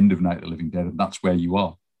protagonist at the end of Night of the Living Dead. And that's where you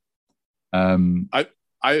are.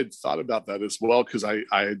 I had thought about that as well, because I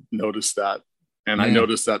had noticed that. And I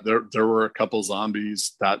noticed that there were a couple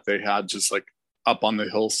zombies that they had just like up on the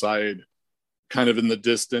hillside, kind of in the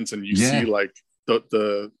distance. And you see like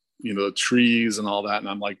the trees and all that. And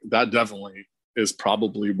I'm like, that definitely is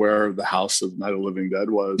probably where the house of Night of the Living Dead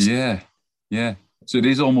was. Yeah. Yeah. So it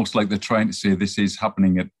is almost like they're trying to say this is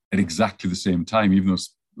happening at exactly the same time, even though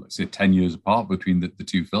it's, let's say, 10 years apart between the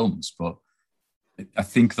two films. But I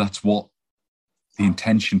think that's what the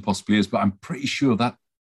intention possibly is. But I'm pretty sure that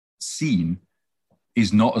scene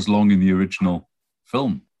is not as long in the original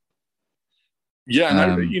film. Yeah.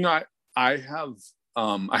 And I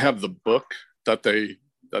have the book that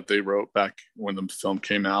they wrote back when the film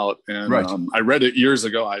came out. And I read it years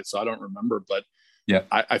ago, so I don't remember, but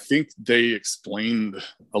I think they explained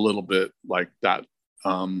a little bit like that,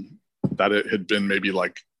 that it had been maybe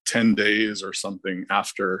like 10 days or something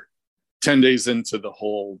after 10 days into the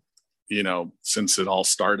whole, since it all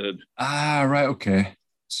started. Right. Okay.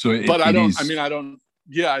 So, I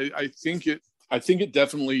think it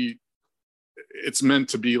definitely, it's meant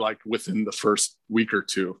to be like within the first week or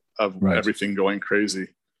two of everything going crazy.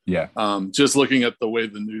 Yeah. Just looking at the way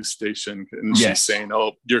the news station and she's saying,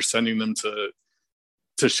 "Oh, you're sending them to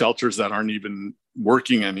shelters that aren't even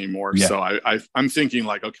working anymore." Yeah. So I'm thinking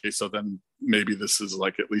like, okay, so then maybe this is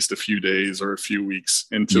like at least a few days or a few weeks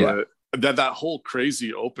into it. That whole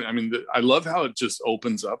crazy open. I mean, I love how it just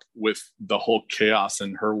opens up with the whole chaos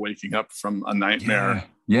and her waking up from a nightmare.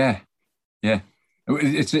 Yeah.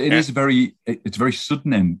 It's a very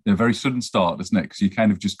sudden end, a very sudden start, isn't it? Because you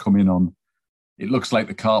kind of just come in on. It looks like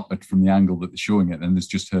the carpet from the angle that they're showing it, and there's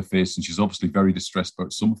just her face, and she's obviously very distressed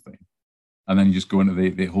about something. And then you just go into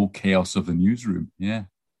the whole chaos of the newsroom. Yeah.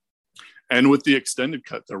 And with the extended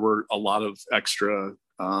cut, there were a lot of extra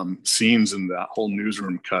scenes in that whole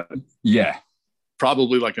newsroom cut. Yeah.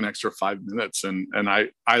 Probably like an extra 5 minutes. And I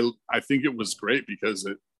think it was great because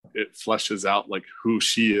it fleshes out like who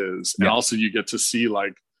she is. And also you get to see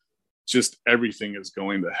like just everything is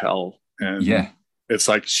going to hell. And it's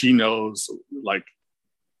like she knows like,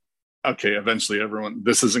 okay, eventually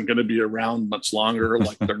this isn't going to be around much longer.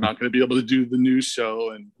 Like they're not going to be able to do the news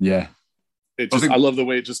show. And I love the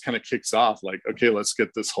way it just kind of kicks off. Like, okay, let's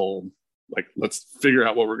get this whole, like, let's figure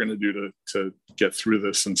out what we're going to do to get through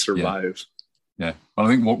this and survive. Yeah. Well, I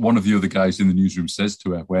think what one of the other guys in the newsroom says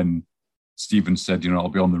to her when Stephen said, I'll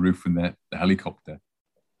be on the roof in the helicopter.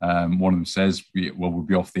 One of them says, we'll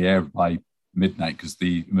be off the air by midnight because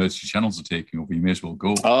the emergency channels are taking over. You may as well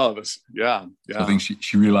go. So I think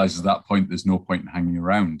she realizes at that point there's no point in hanging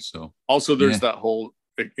around. So also there's that whole,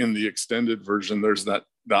 in the extended version, there's that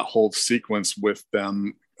whole sequence with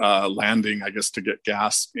them landing, I guess, to get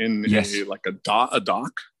gas in Yes. a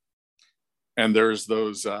dock. And there's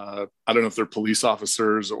those, I don't know if they're police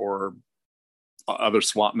officers or other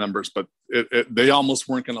SWAT members, but they almost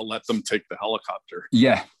weren't going to let them take the helicopter.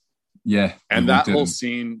 Yeah. And that whole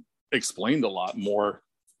scene explained a lot more,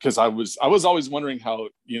 because I was always wondering how,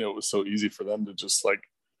 it was so easy for them to just like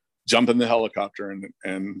jump in the helicopter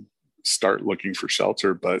and start looking for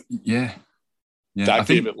shelter. But that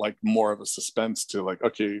gave it like more of a suspense to like,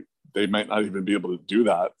 okay, they might not even be able to do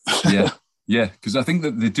that. Yeah. Because I think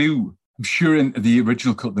that they do. I'm sure in the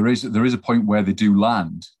original cut there is a point where they do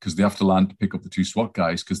land, because they have to land to pick up the two SWAT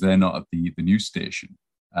guys because they're not at the news station.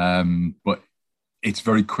 But it's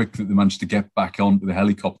very quick that they manage to get back onto the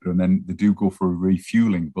helicopter, and then they do go for a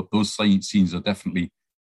refueling. But those scenes are definitely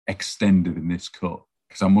extended in this cut,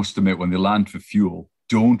 because I must admit, when they land for fuel,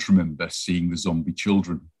 don't remember seeing the zombie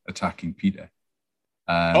children attacking Peter.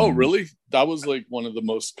 Oh, really? That was like one of the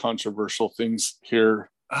most controversial things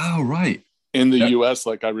here. Oh, right. In the US,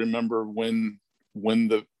 like I remember when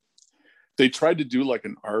they tried to do like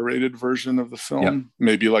an R-rated version of the film,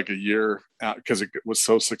 maybe like a year out, because it was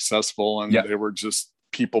so successful, and they were just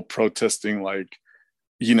people protesting like,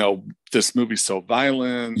 this movie's so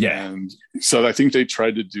violent. And so I think they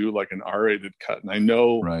tried to do like an R-rated cut. And I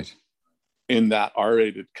know in that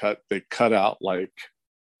R-rated cut, they cut out like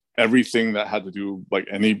everything that had to do like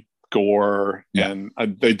any gore, and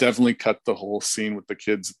they definitely cut the whole scene with the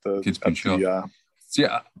kids being shot.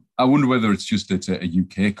 I wonder whether it's a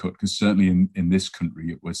UK cut, because certainly in this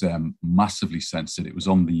country it was massively censored. It was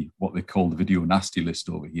on what they call the video nasty list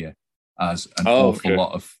over here, as an awful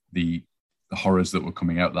lot of the horrors that were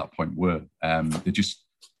coming out at that point were. They just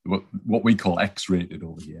what we call X-rated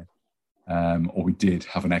over here, or we did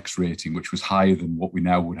have an X rating, which was higher than what we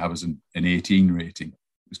now would have as an 18 rating.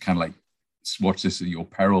 It was kind of like, watch this at your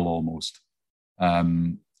peril almost.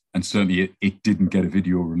 And certainly it didn't get a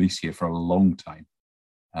video release here for a long time,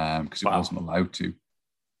 because it wasn't allowed to.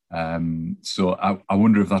 So I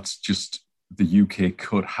wonder if that's just the UK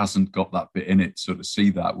cut hasn't got that bit in it. So to see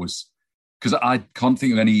that was, because I can't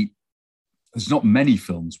think of any, there's not many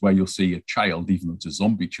films where you'll see a child, even though it's a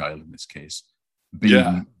zombie child in this case,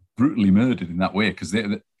 being brutally murdered in that way, because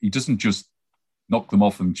he doesn't just knock them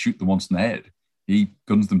off and shoot them once in the head. He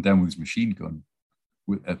guns them down with his machine gun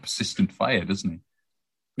with a persistent fire, doesn't he?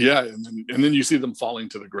 Yeah, and then you see them falling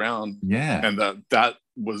to the ground. Yeah, and that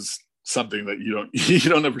was something that you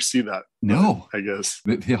don't ever see that. No, I guess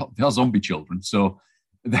they are zombie children, so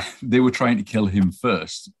they were trying to kill him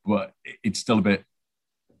first, but it's still a bit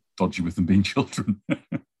dodgy with them being children.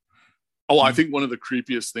 I think one of the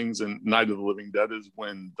creepiest things in Night of the Living Dead is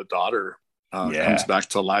when the daughter comes back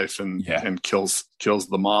to life and kills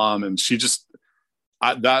the mom, and she just.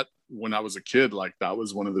 When I was a kid, like that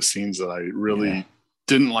was one of the scenes that I really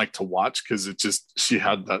didn't like to watch, because she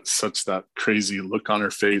had that crazy look on her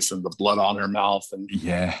face and the blood on her mouth, and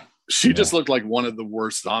she just looked like one of the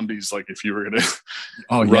worst zombies. Like if you were gonna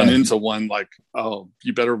run into one, like, oh,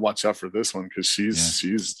 you better watch out for this one, because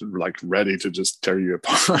she's like ready to just tear you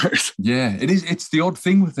apart. Yeah, it is. It's the odd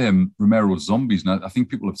thing with Romero's zombies, and I think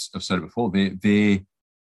people have said it before. They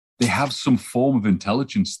have some form of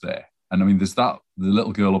intelligence there. And I mean, there's the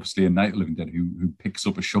little girl, obviously, in Night of the Living Dead who picks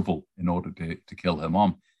up a shovel in order to kill her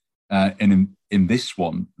mom. And in this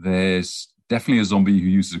one, there's definitely a zombie who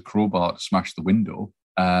uses a crowbar to smash the window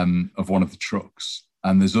of one of the trucks.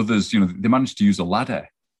 And there's others, they managed to use a ladder,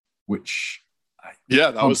 which...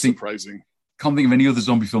 that was surprising. Can't think of any other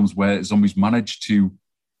zombie films where zombies manage to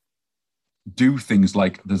do things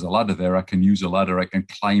like, there's a ladder there, I can use a ladder, I can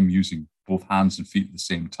climb using both hands and feet at the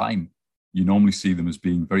same time. You normally see them as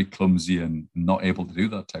being very clumsy and not able to do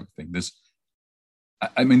that type of thing.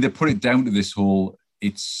 They put it down to this whole,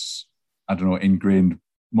 it's, I don't know, ingrained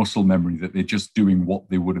muscle memory that they're just doing what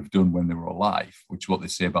they would have done when they were alive, which is what they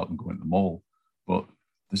say about them going to the mall. But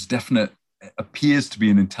there's appears to be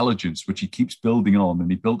an intelligence which he keeps building on, and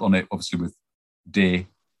he built on it obviously with Day,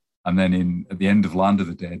 and then at the end of Land of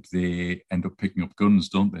the Dead, they end up picking up guns,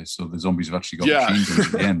 don't they? So the zombies have actually got machine guns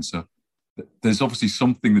at the end. So there's obviously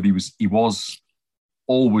something that he was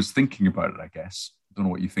always thinking about it, I guess. I don't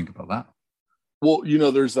know what you think about that. Well,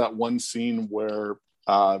 there's that one scene where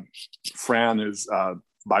Fran is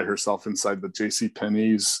by herself inside the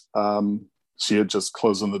JCPenney's. She had just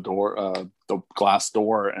closed on the door, the glass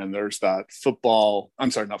door, and there's that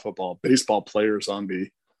baseball player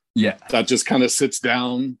zombie. Yeah, that just kind of sits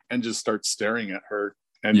down and just starts staring at her,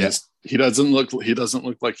 and he doesn't look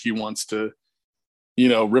like he wants to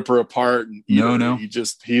rip her apart and eat her. No.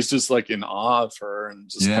 He's just like in awe of her and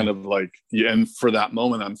just Yeah. kind of like, yeah. And for that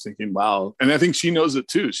moment, I'm thinking, wow. And I think she knows it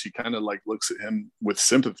too. She kind of like looks at him with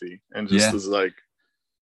sympathy and just is like,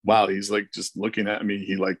 wow, he's like just looking at me.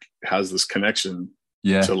 He like has this connection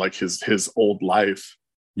to like his old life.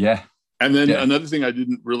 Yeah. And then another thing I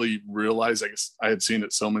didn't really realize, I guess I had seen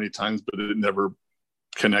it so many times, but it never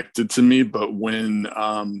connected to me. But when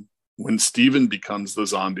Steven becomes the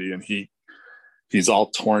zombie and he's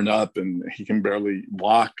all torn up and he can barely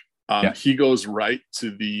walk, he goes right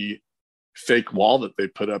to the fake wall that they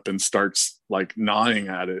put up and starts like gnawing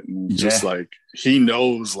at it. And just like, he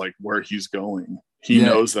knows like where he's going. He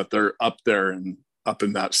knows that they're up there and up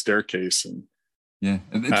in that staircase. And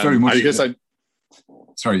and it's very much,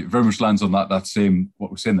 very much lands on that same,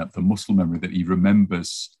 what we're saying, that the muscle memory, that he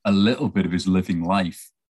remembers a little bit of his living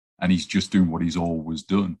life and he's just doing what he's always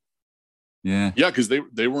done. Yeah, because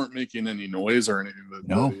they weren't making any noise or anything.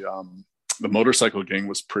 The motorcycle gang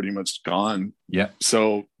was pretty much gone. Yeah,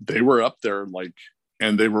 so they were up there like,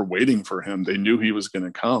 and they were waiting for him. They knew he was going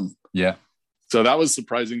to come. Yeah, so that was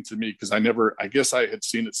surprising to me because I guess I had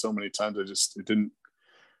seen it so many times. It didn't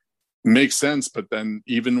make sense. But then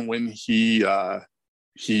even when he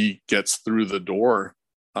gets through the door,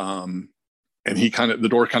 and the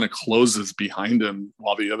door kind of closes behind him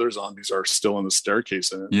while the other zombies are still in the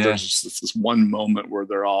staircase. And there's just this one moment where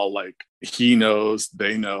they're all like, he knows,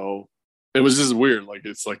 they know. It was just weird. Like,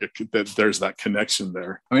 it's like there's that connection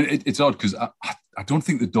there. I mean, it's odd because I don't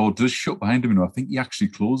think the door does shut behind him. I think he actually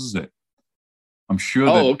closes it. I'm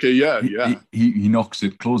sure. He knocks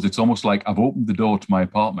it closed. It's almost like, I've opened the door to my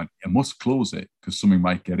apartment. I must close it because something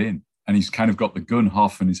might get in. And he's kind of got the gun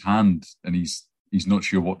half in his hand and he's not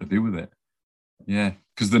sure what to do with it. Yeah,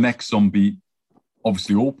 because the next zombie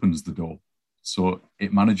obviously opens the door. So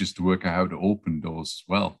it manages to work out how to open doors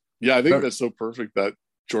well. Yeah, I think that's so perfect that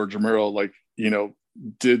George Romero, like,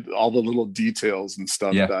 did all the little details and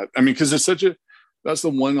stuff that, I mean, because that's the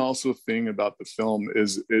one also thing about the film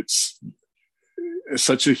is it's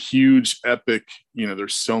such a huge epic,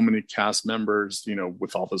 there's so many cast members,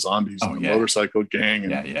 with all the zombies and the motorcycle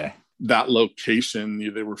gang and that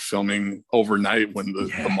location. They were filming overnight when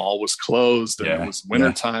the mall was closed and it was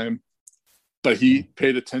wintertime, but he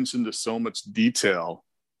paid attention to so much detail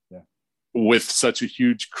with such a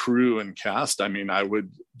huge crew and cast. I mean, I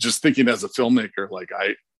would just thinking as a filmmaker, like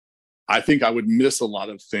I think I would miss a lot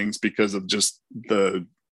of things because of just the,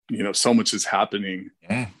 so much is happening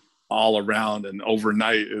all around and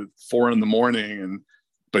overnight at 4 a.m.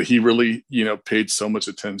 But he really, paid so much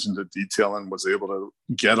attention to detail and was able to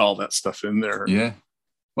get all that stuff in there. Yeah.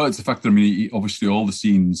 Well, it's the fact that, I mean, obviously all the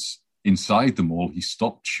scenes inside the mall, he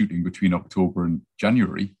stopped shooting between October and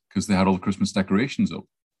January because they had all the Christmas decorations up.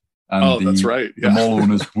 And that's right. The mall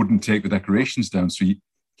owners wouldn't take the decorations down. So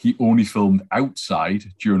he only filmed outside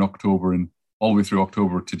during October and all the way through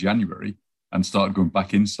October to January and started going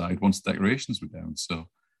back inside once the decorations were down. So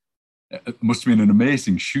it must have been an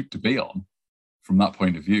amazing shoot to be on from that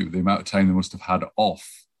point of view. The amount of time they must have had off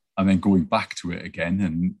and then going back to it again.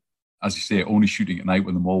 And as you say, only shooting at night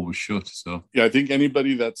when the mall was shut. So yeah, I think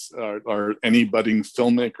anybody that's or any budding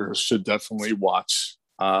filmmakers should definitely watch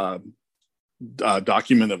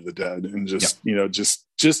Document of the Dead and just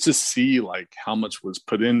just to see like how much was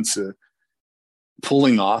put into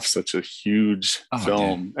pulling off such a huge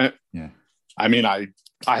film. Yeah. I mean, I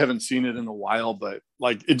haven't seen it in a while, but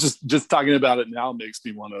like it just talking about it now makes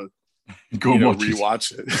me want to go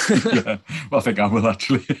rewatch it. Yeah. Well, I think I will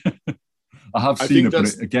actually. I have seen it,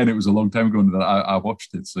 but again, it was a long time ago that I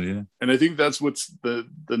watched it. So yeah. And I think that's what's the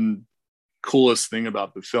coolest thing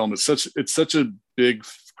about the film. It's such a big,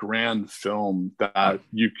 grand film that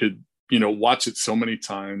you could watch it so many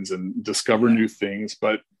times and discover new things.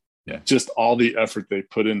 But just all the effort they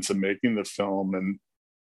put into making the film, and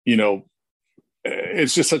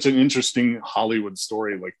it's just such an interesting Hollywood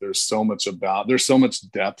story. Like there's so much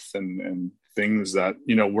depth and things that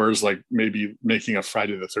whereas like maybe making a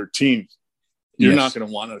Friday the 13th, you're not going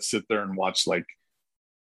to want to sit there and watch like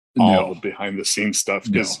all the behind the scenes stuff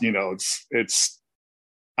because it's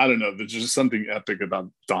I don't know, there's just something epic about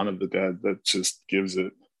Dawn of the Dead that just gives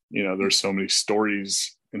it, there's so many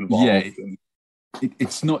stories involved.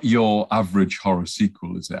 It's not your average horror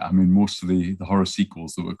sequel, is it? I mean, most of the horror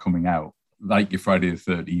sequels that were coming out, like your Friday the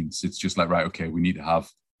 13th, it's just like, right, okay, we need to have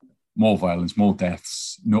more violence, more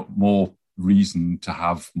deaths, not more reason to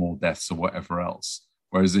have more deaths or whatever else.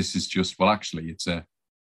 Whereas this is just, well, actually, it's a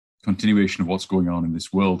continuation of what's going on in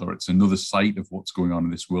this world, or it's another side of what's going on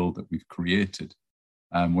in this world that we've created.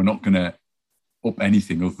 We're not going to up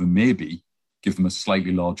anything other than maybe give them a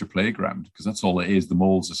slightly larger playground, because that's all it is. The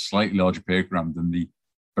mall's a slightly larger playground than the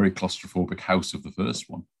very claustrophobic house of the first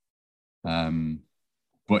one.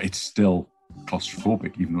 But it's still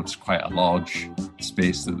claustrophobic, even though it's quite a large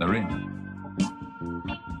space that they're in.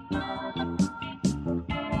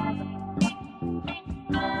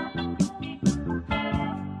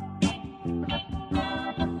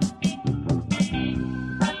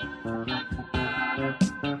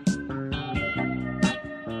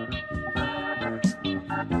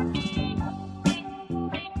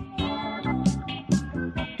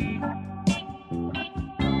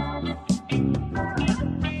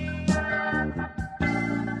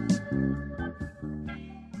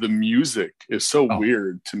 The music is so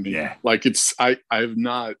weird to me. Yeah. Like I've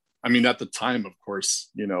not, I mean, at the time, of course,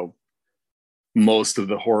 you know, most of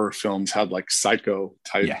the horror films had like psycho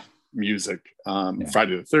type music,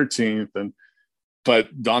 Friday the 13th,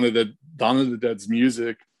 but Dawn of the Dead's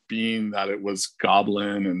music, being that it was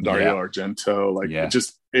Goblin and Dario Argento, like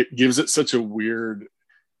it gives it such a weird,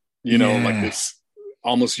 you know, like this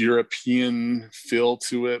almost European feel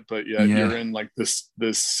to it, but yet you're in like this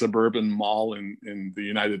suburban mall in the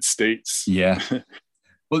United States. Yeah.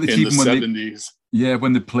 Well, it's in even the when 70s.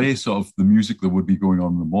 when they play sort of the music that would be going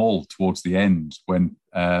on in the mall towards the end, when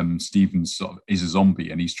Stevens sort of is a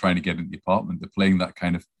zombie and he's trying to get into the apartment, they're playing that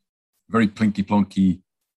kind of very plinky plonky,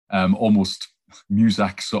 almost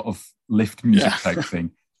Muzak sort of lift music type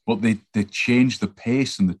thing. But they change the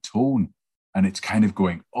pace and the tone, and it's kind of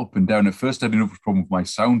going up and down. At first, I didn't have a problem with my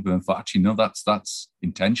sound, but then I thought, actually, no, that's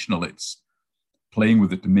intentional. It's playing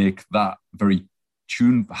with it to make that very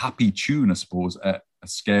happy tune, I suppose, a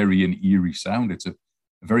scary and eerie sound. It's a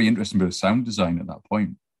very interesting bit of sound design at that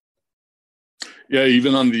point. Yeah,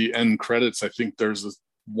 even on the end credits, I think there's this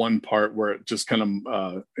one part where it just kind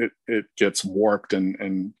of it gets warped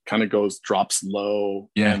and kind of drops low.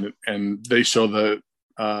 Yeah, and they show the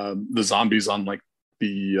zombies on like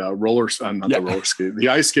the the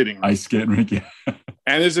ice skating rink. Ice skating rink, yeah.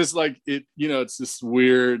 And it's just like it's this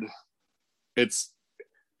weird.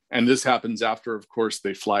 And this happens after, of course,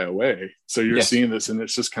 they fly away. So you're seeing this, and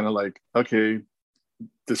it's just kind of like, okay,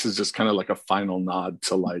 this is just kind of like a final nod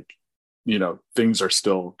to like, things are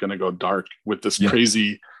still going to go dark with this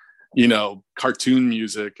crazy, cartoon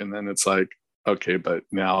music. And then it's like, okay, but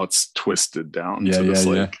now it's twisted down to this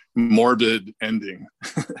like morbid ending.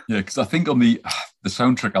 Yeah, because I think on the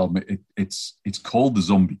soundtrack album, it's called the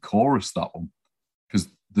Zombie Chorus, that one, because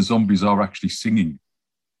the zombies are actually singing.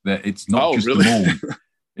 That it's not just really? the moan.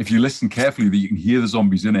 If you listen carefully, you can hear the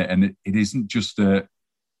zombies in it, and it isn't just a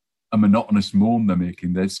monotonous moan they're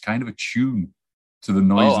making. There's kind of a tune to the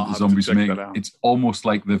noise that the zombies make. It's almost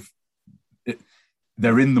like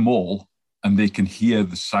they're in the mall and they can hear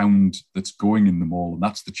the sound that's going in the mall, and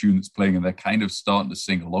that's the tune that's playing, and they're kind of starting to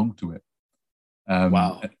sing along to it.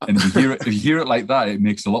 Wow! And if you hear it like that, it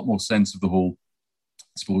makes a lot more sense of the whole,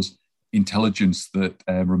 I suppose, intelligence that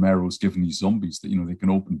Romero's given these zombies. That they can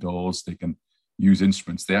open doors, they can use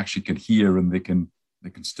instruments, they actually can hear, and they can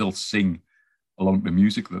still sing along to the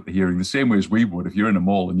music that they're hearing. The same way as we would if you're in a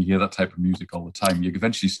mall and you hear that type of music all the time, you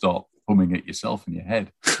eventually start humming it yourself in your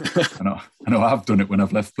head. I know I've done it when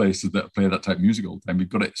I've left places that play that type of music all the time. You've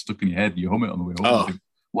got it stuck in your head and you hum it on the way home. Oh. Think,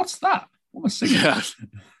 what's that? What am I singing?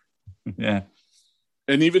 Yeah.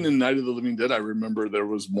 And even in Night of the Living Dead, I remember there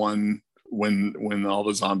was one when all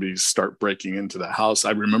the zombies start breaking into the house.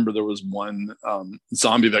 I remember there was one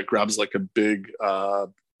zombie that grabs like a big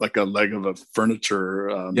like a leg of a furniture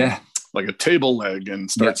like a table leg,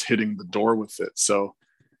 and starts hitting the door with it. So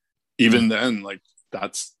even then, like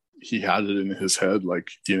he had it in his head, like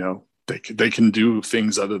they can do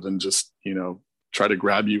things other than just try to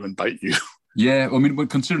grab you and bite you. Yeah, I mean,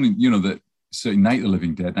 considering that certainly Night of the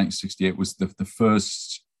Living Dead 1968 was the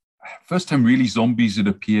first time really zombies had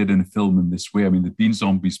appeared in a film in this way. I mean, there'd been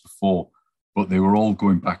zombies before, but they were all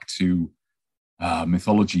going back to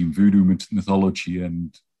mythology and voodoo mythology,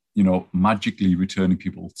 and magically returning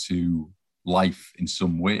people to life in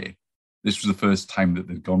some way. This was the first time that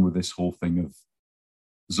they'd gone with this whole thing of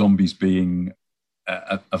zombies being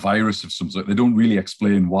a virus of some sort. They don't really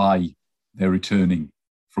explain why they're returning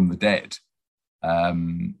from the dead.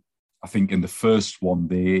 I think in the first one,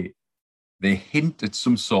 they hint at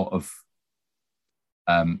some sort of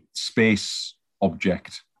space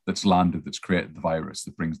object that's landed, that's created the virus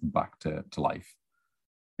that brings them back to life.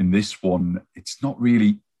 In this one, it's not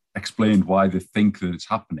really explained why they think that it's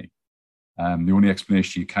happening. The only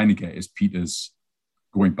explanation you kind of get is Peter's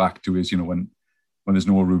going back to his, when there's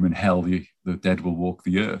no room in hell, the dead will walk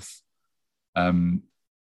the earth.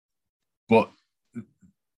 But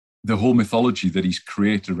the whole mythology that he's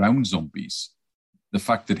created around zombies the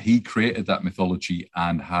fact that he created that mythology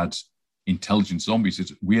and had intelligent zombies,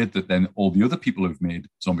 it's weird that then all the other people who've made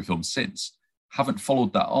zombie films since haven't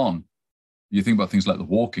followed that on. You think about things like The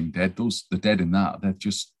Walking Dead, the dead in that,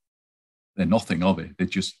 they're nothing, are they? They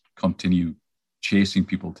just continue chasing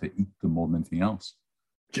people to eat them more than anything else.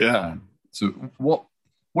 Yeah. So what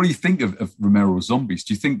do you think of Romero's zombies?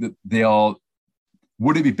 Do you think that they are,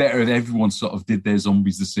 would it be better if everyone sort of did their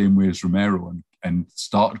zombies the same way as Romero and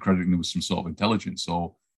started crediting them with some sort of intelligence?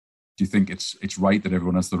 Or do you think it's right that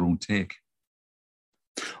everyone has their own take?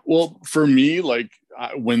 Well, for me, like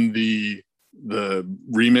when the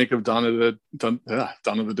remake of Dawn of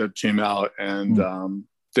the Dead came out, and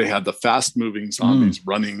they had the fast moving zombies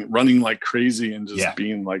running like crazy and just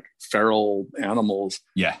being like feral animals.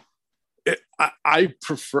 Yeah. I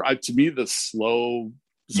prefer, to me, the slow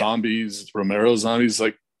zombies, Romero zombies,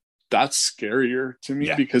 like that's scarier to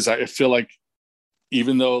me because I feel like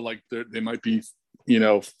even though like they might be,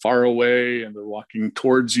 far away and they're walking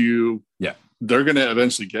towards you, they're going to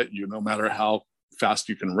eventually get you no matter how fast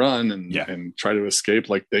you can run and try to escape.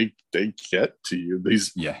 Like they get to you.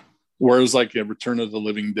 Whereas like a Return of the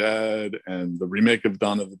Living Dead and the remake of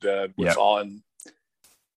Dawn of the Dead was all in.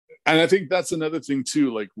 And I think that's another thing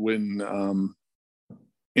too. Like when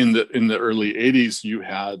in the early 80s, you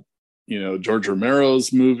had, George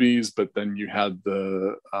Romero's movies, but then you had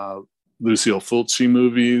the Lucio Fulci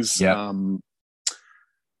movies.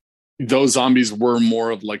 Those zombies were more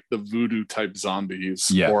of like the voodoo type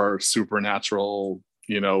zombies or supernatural,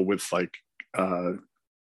 with like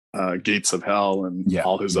Gates of Hell and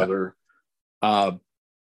all his other.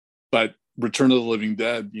 But Return of the Living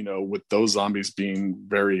Dead, with those zombies being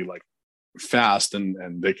very like fast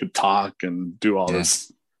and they could talk and do all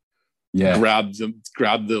this. Grab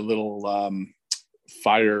the little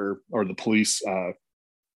fire or the police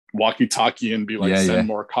walkie-talkie and be like, send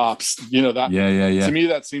more cops. To me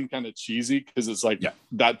that seemed kind of cheesy because it's like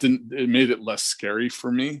it made it less scary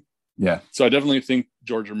for me. So I definitely think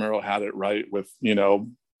George Romero had it right with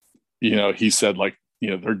he said like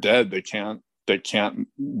they're dead, they can't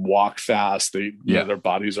walk fast, their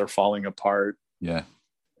bodies are falling apart,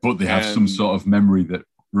 but they have some sort of memory that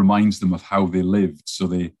reminds them of how they lived, so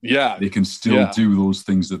they can still do those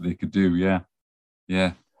things that they could do.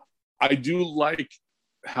 I do like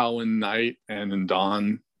how in Night and in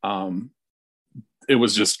Dawn it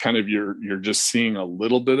was just kind of you're just seeing a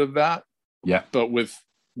little bit of that, but with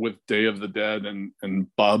Day of the Dead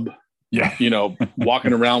and Bub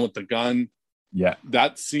walking around with the gun,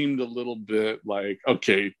 that seemed a little bit like,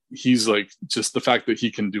 okay, he's like, just the fact that he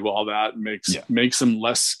can do all that makes him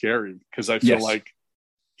less scary, because I feel like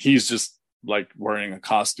he's just like wearing a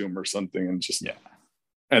costume or something and just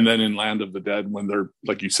and then in Land of the Dead, when they're,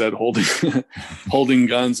 like you said, holding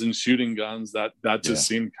guns and shooting guns, that just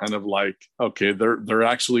seemed kind of like, okay, they're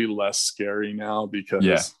actually less scary now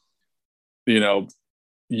because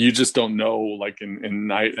you just don't know, like in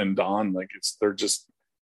Night and Dawn, like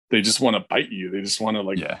they just want to bite you. They just want to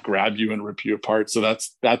like grab you and rip you apart. So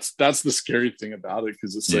that's the scary thing about it.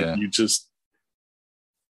 Cause it's like,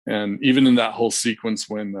 and even in that whole sequence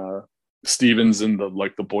when Steven's in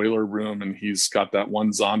the boiler room and he's got that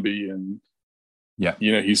one zombie and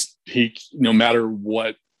he no matter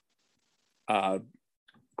what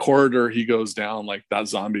corridor he goes down, like that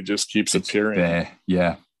zombie just keeps appearing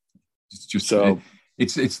there. It's just so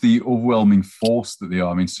it's the overwhelming force that they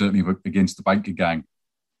are. I mean, certainly against the biker gang,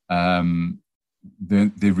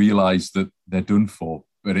 they realize that they're done for,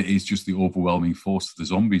 but it is just the overwhelming force of the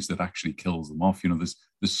zombies that actually kills them off. There's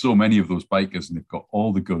so many of those bikers and they've got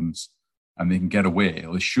all the guns and they can get away,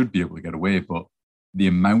 or they should be able to get away, but the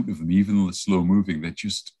amount of them, even though they're slow moving, they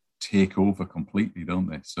just take over completely, don't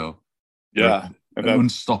they? So an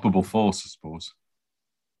unstoppable force, I suppose.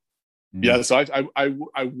 So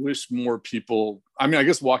I wish more people, I mean, I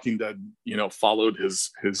guess Walking Dead, followed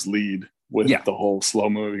his lead with the whole slow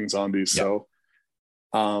moving zombies. So,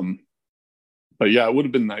 but it would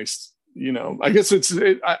have been nice, I guess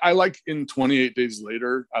I like in 28 Days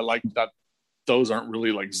Later, I like that those aren't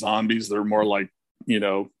really like zombies. They're more like,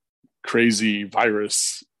 crazy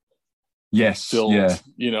virus. Filled,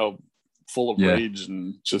 full of rage,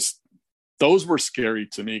 and just, those were scary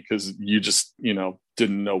to me because you just,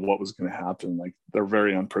 didn't know what was going to happen. Like they're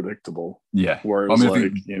very unpredictable. Whereas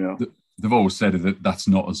they've always said that that's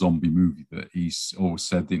not a zombie movie, that he's always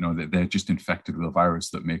said, that they're just infected with a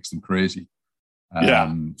virus that makes them crazy.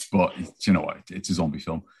 But you know what? It's a zombie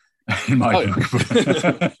film in my book.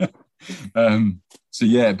 But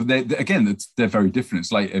they're very different.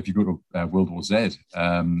 It's like if you go to World War Z,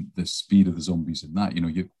 the speed of the zombies in that,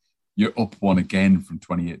 you're up one again from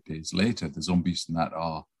 28 Days Later. The zombies in that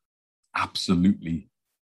are absolutely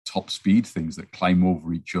top speed things that climb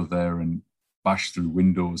over each other and bash through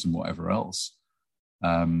windows and whatever else.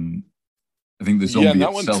 I think the zombie and that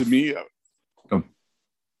itself, one to me,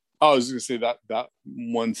 I was going to say that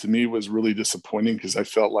one to me was really disappointing because I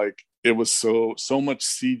felt like it was so much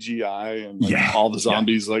CGI and like all the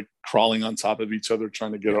zombies like crawling on top of each other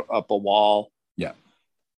trying to get up a wall. Yeah,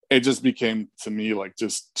 it just became to me like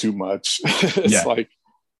just too much. It's like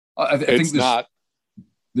I think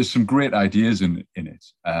there's some great ideas in it.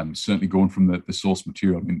 Certainly going from the source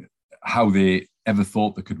material. I mean, how they ever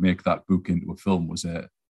thought they could make that book into a film was a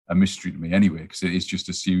mystery to me anyway, because it is just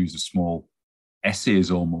a series of small essays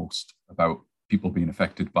almost about people being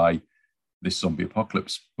affected by this zombie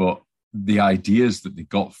apocalypse. But the ideas that they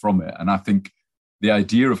got from it, and I think the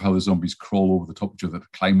idea of how the zombies crawl over the top of each other to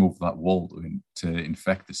climb over that wall to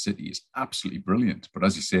infect the city is absolutely brilliant. But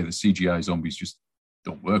as you say, the CGI zombies just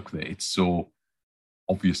don't work there. It's so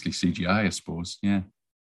obviously CGI, I suppose.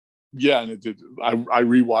 Yeah, and it did. I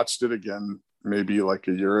rewatched it again maybe like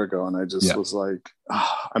a year ago, and I just was like,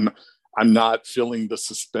 I'm not feeling the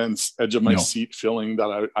suspense, edge of my seat feeling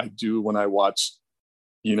that I do when I watch,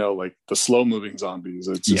 like the slow moving zombies.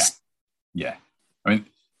 It's just I mean,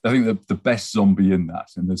 I think the best zombie in that,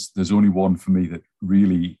 and there's only one for me that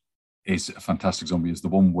really is a fantastic zombie, is the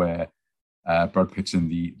one where Brad Pitt's in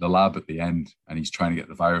the lab at the end and he's trying to get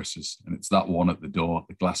the viruses, and it's that one at the door,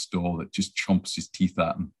 the glass door, that just chomps his teeth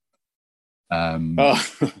at him.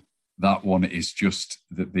 That one is just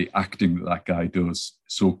the acting that guy does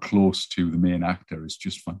so close to the main actor is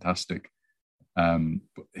just fantastic.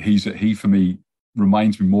 But he for me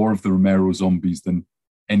reminds me more of the Romero zombies than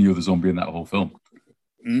any other zombie in that whole film.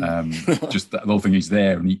 Just the whole thing, he's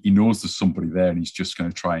there and he knows there's somebody there and he's just going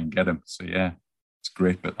to try and get him. So yeah, it's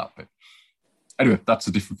great bit, that bit. Anyway, that's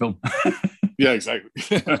a different film. Yeah, exactly.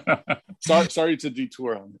 sorry to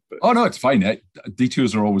detour on it. But. Oh no, it's fine.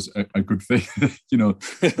 Detours are always a good thing.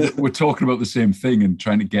 We're talking about the same thing and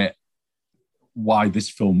trying to get why this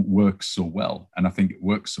film works so well. And I think it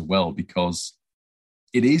works so well because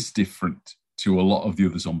it is different to a lot of the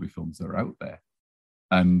other zombie films that are out there.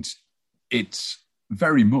 And it's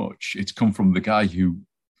it's come from the guy who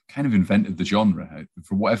kind of invented the genre.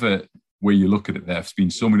 For whatever way you look at it, there's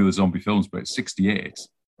been so many other zombie films, but it's 1968.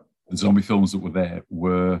 The zombie films that were there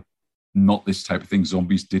were not this type of thing.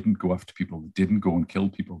 Zombies didn't go after people. They didn't go and kill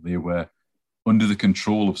people. They were under the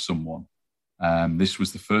control of someone. This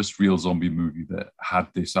was the first real zombie movie that had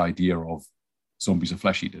this idea of zombies are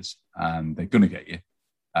flesh eaters and they're going to get you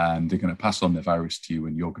and they're going to pass on the virus to you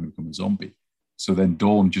and you're going to become a zombie. So then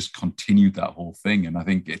Dawn just continued that whole thing. And I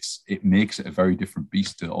think it makes it a very different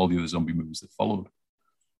beast to all the other zombie movies that followed.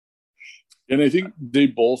 And I think they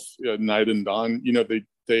both, Night and Dawn,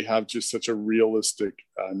 they have just such a realistic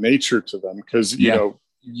nature to them because,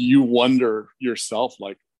 you wonder yourself,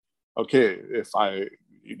 like, okay, if I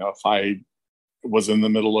was in the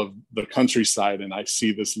middle of the countryside and I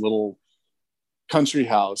see this little country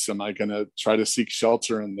house, am I going to try to seek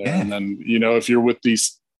shelter in there? Yeah. And then, if you're with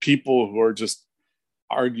these people who are just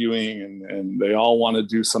arguing and they all want to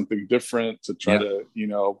do something different to try to,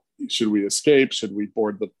 should we escape? Should we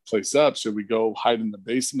board the place up? Should we go hide in the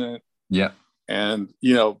basement? Yeah. And,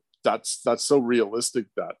 that's so realistic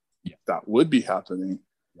that that would be happening.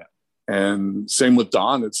 Yeah. And same with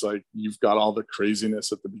Dawn. It's like, you've got all the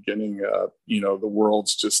craziness at the beginning, the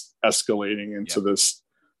world's just escalating into this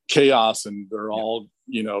chaos and they're all,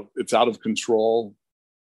 it's out of control.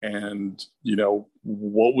 And,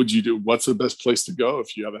 what would you do? What's the best place to go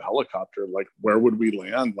if you have a helicopter? Like, where would we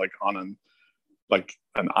land? Like on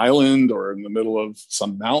an island or in the middle of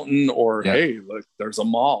some mountain or, hey, look, there's a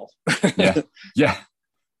mall. Yeah.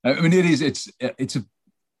 I mean, it's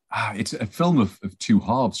a film of two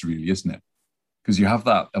halves, really, isn't it? Because you have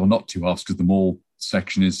that, well, not two halves, because the mall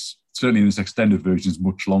section is, certainly in this extended version, is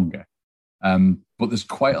much longer. But there's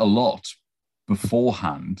quite a lot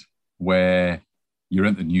beforehand where you're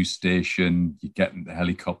at the news station, you get in the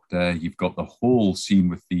helicopter, you've got the whole scene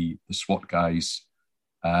with the SWAT guys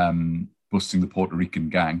busting the Puerto Rican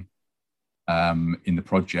gang in the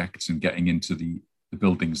projects and getting into the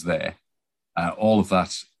buildings there. All of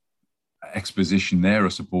that exposition there, I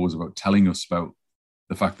suppose, about telling us about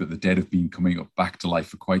the fact that the dead have been coming up back to life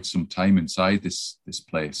for quite some time inside this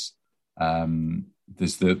place.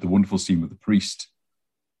 There's the wonderful scene with the priest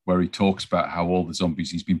where he talks about how all the zombies,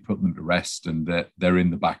 he's been putting them to rest and they're in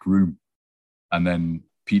the back room. And then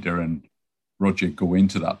Peter and Roger go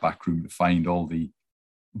into that back room to find all the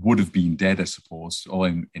would have been dead, I suppose, all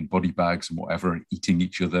in body bags and whatever, and eating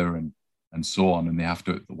each other and so on. And they have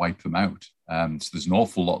to wipe them out. So there's an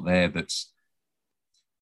awful lot there that's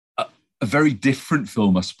a very different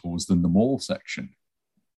film, I suppose, than the mall section.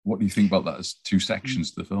 What do you think about that as two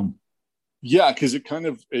sections to the film? Yeah, because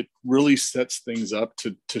it really sets things up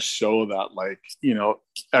to show that, like, you know,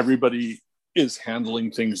 everybody is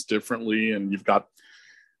handling things differently, and you've got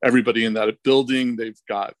everybody in that building, they've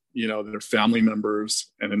got, you know, their family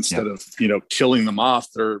members, and instead of, you know, killing them off,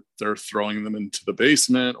 they're throwing them into the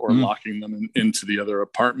basement or locking them into the other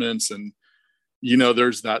apartments. And, you know,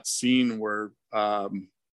 there's that scene where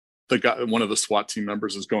the guy, one of the SWAT team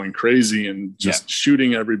members, is going crazy and just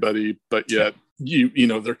shooting everybody, but yet you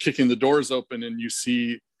know, they're kicking the doors open and you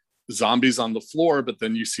see zombies on the floor, but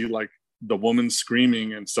then you see like the woman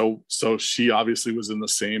screaming, and so she obviously was in the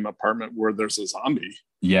same apartment where there's a zombie.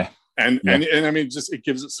 And I mean, just, it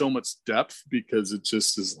gives it so much depth, because it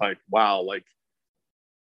just is like, wow, like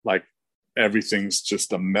everything's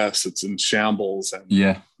just a mess, it's in shambles. And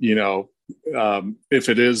you know, if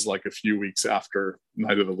it is like a few weeks after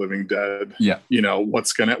Night of the Living Dead, you know,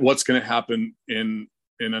 what's gonna happen in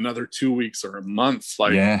another 2 weeks or a month?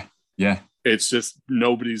 Like, it's just,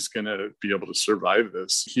 nobody's gonna be able to survive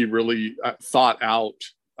this. He really thought out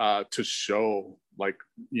to show, like,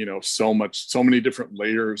 you know, so many different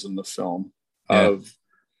layers in the film of,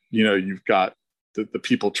 you know, you've got the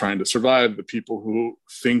people trying to survive, the people who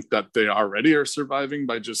think that they already are surviving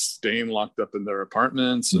by just staying locked up in their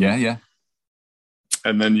apartments.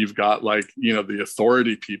 And then you've got, like, you know, the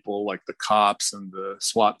authority people, like the cops and the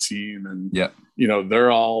SWAT team. And, you know, they're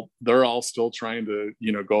all still trying to,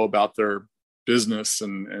 you know, go about their business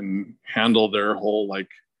and handle their whole, like,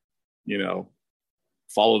 you know,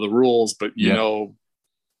 follow the rules. But, you know,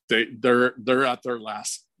 they're at their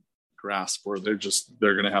last grasp, where they're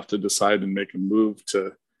going to have to decide and make a move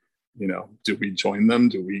to, you know, do we join them?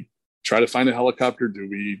 Do we try to find a helicopter?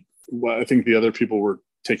 I think the other people were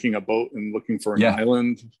taking a boat and looking for an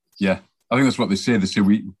island. I think that's what they say. They say,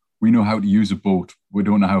 we know how to use a boat, we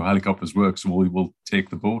don't know how helicopters work, so we will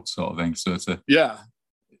take the boat, sort of thing. So it's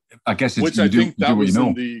I guess it's, which I think that was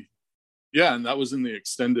in the and that was in the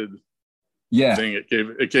extended thing.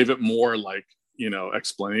 It gave it more, like, you know,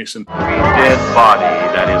 explanation. Every dead body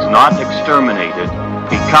that is not exterminated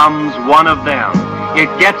becomes one of them.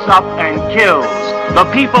 It gets up and kills. The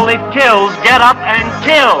people it kills get up and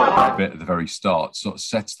kill. A bit at the very start sort of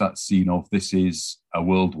sets that scene of, this is a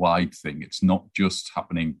worldwide thing. It's not just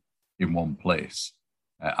happening in one place.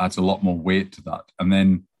 Adds a lot more weight to that. And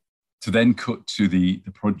then to cut to the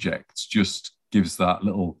projects just gives that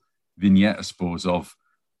little vignette, I suppose, of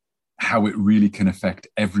how it really can affect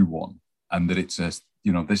everyone, and that it's a,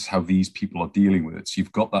 you know, this is how these people are dealing with it. So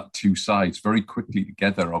you've got that two sides very quickly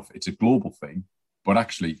together of, it's a global thing, but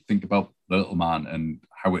actually think about the little man and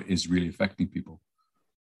how it is really affecting people.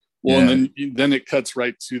 Well, and then it cuts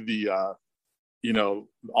right to the, you know,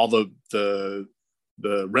 all the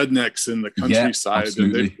rednecks in the countryside,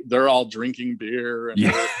 and they're all drinking beer,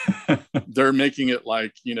 and they're making it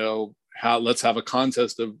like, you know, let's have a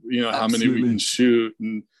contest of, you know, how many we can shoot.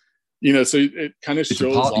 And, you know, so it kind of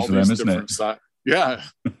shows all these different sides.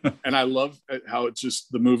 And I love how it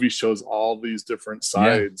just, the movie shows all these different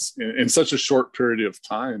sides in such a short period of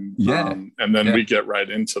time. And then we get right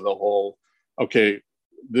into the whole, okay,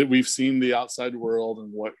 that we've seen the outside world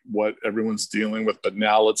and what everyone's dealing with, but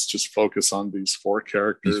now let's just focus on these four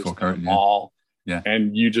characters, all.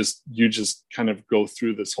 And you just kind of go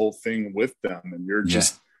through this whole thing with them, and you're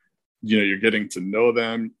just, you know, you're getting to know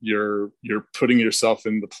them. You're putting yourself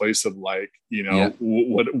in the place of, like, you know,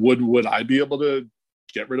 would I be able to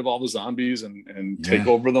get rid of all the zombies and take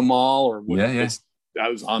over them all, or would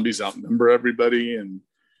zombies outnumber everybody? And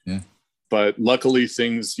but luckily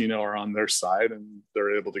things, you know, are on their side, and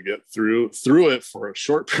they're able to get through it for a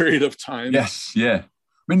short period of time. I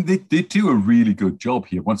mean, they do a really good job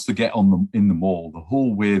here. Once they get in the mall, the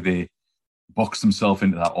whole way they box themselves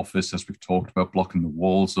into that office, as we've talked about, blocking the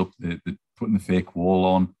walls up, they're putting the fake wall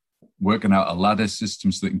on, working out a ladder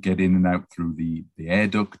system so they can get in and out through the air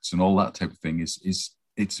ducts and all that type of thing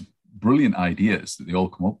it's brilliant ideas that they all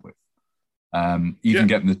come up with. Even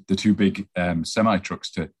getting the two big semi trucks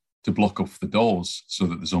to block off the doors so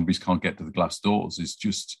that the zombies can't get to the glass doors is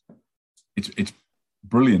just, it's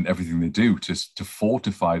brilliant, everything they do to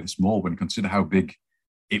fortify this mall, when you consider how big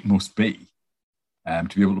it must be.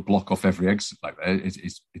 To be able to block off every exit like that,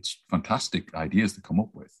 it's fantastic ideas to come up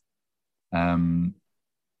with.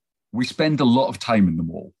 We spend a lot of time in the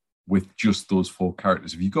mall with just those four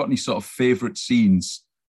characters. Have you got any sort of favourite scenes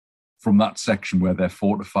from that section where they're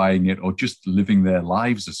fortifying it, or just living their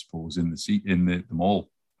lives, I suppose, in the mall?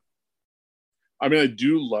 I mean,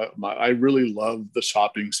 I really love the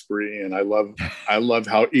shopping spree, and I love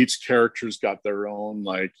how each character's got their own,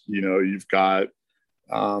 like, you know, you've got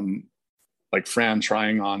like Fran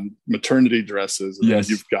trying on maternity dresses. And yes.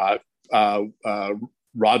 You've got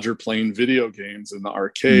Roger playing video games in the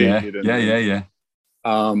arcade. Yeah.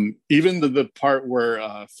 Even the part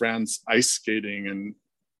where Fran's ice skating, and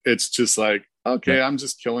it's just like, okay, I'm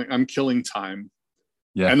killing time.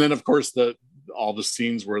 Yeah. And then of course all the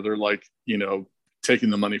scenes where they're like, you know, taking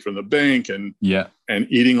the money from the bank and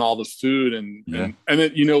eating all the food and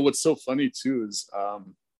then, you know, what's so funny too is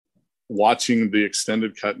watching the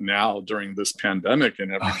extended cut now during this pandemic,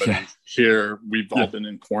 and everybody here, we've all been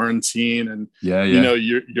in quarantine, and you know,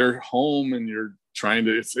 you're home and you're trying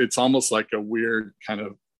to, it's almost like a weird kind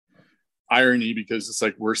of irony, because it's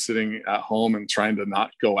like we're sitting at home and trying to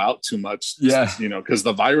not go out too much, you know, because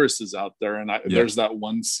the virus is out there. And there's that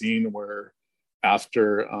one scene where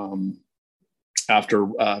after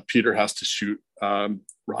Peter has to shoot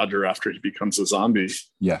Roger after he becomes a zombie,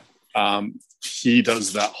 he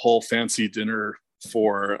does that whole fancy dinner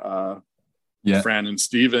for Fran and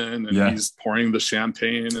Steven, and he's pouring the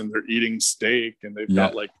champagne and they're eating steak, and they've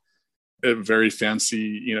got like a very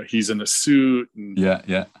fancy, you know, he's in a suit, and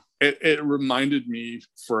it reminded me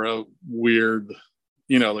for a weird,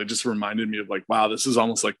 you know, it just reminded me of like, wow, this is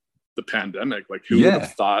almost like the pandemic. Like, who would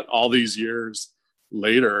have thought all these years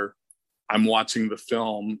later I'm watching the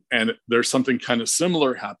film and there's something kind of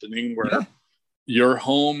similar happening where you're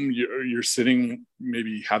home, you're sitting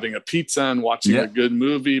maybe having a pizza and watching a good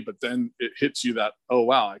movie, but then it hits you that, oh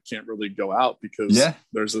wow, I can't really go out because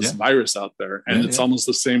there's this virus out there. And it's almost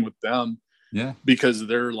the same with them, because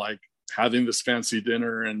they're like having this fancy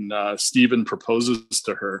dinner, and Steven proposes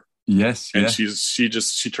to her, and she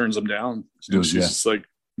turns him down. She's just like,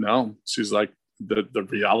 no. She's like, the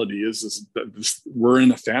reality is that we're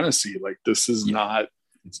in a fantasy. Like, this is not,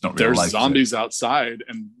 it's not real life. There's zombies outside,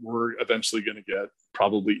 and we're eventually going to get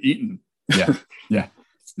probably eaten.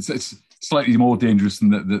 It's slightly more dangerous than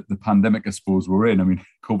the pandemic, I suppose, we're in. I mean,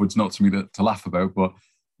 COVID's not something to laugh about, but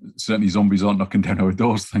certainly zombies aren't knocking down our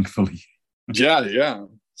doors, thankfully.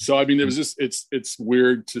 So I mean, it was just it's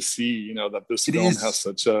weird to see, you know, that this film has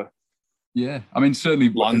such a I mean, certainly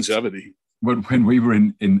longevity. When we were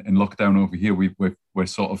in lockdown over here, we're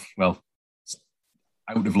sort of, well,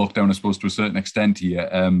 out of lockdown, I suppose, to a certain extent here.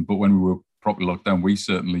 But when we were properly locked down, we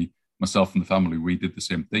certainly, myself and the family, we did the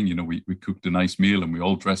same thing. You know, we cooked a nice meal and we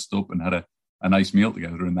all dressed up and had a nice meal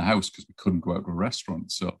together in the house because we couldn't go out to a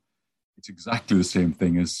restaurant. So it's exactly the same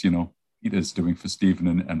thing as, you know, Peter's doing for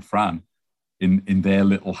Steven and Fran in their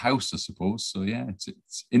little house, I suppose. So yeah,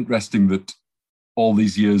 it's interesting that all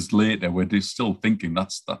these years later, we're just still thinking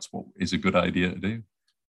that's what is a good idea to do.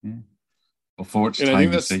 Yeah. Before it's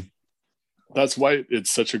time to see. That's why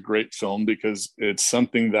it's such a great film, because it's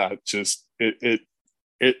something that just it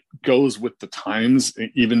goes with the times.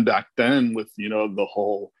 Even back then, with, you know, the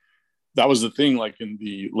whole, that was the thing, like in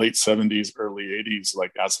the late 70s, early 80s,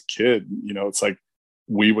 like as a kid, you know, it's like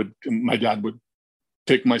my dad would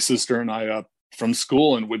pick my sister and I up from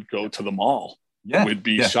school and would go to the mall. We'd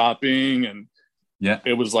be shopping, and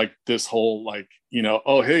it was like this whole, like, you know,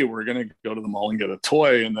 oh hey, we're gonna go to the mall and get a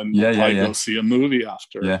toy, and then we'll probably go see a movie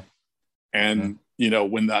after. You know,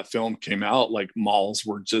 when that film came out, like, malls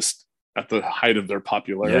were just at the height of their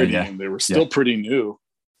popularity, and they were still pretty new.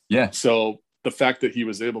 So the fact that he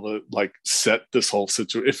was able to like set this whole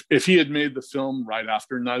situation, if he had made the film right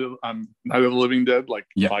after Night of the Living Dead, like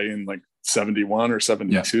by in like 71 or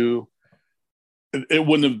 72, it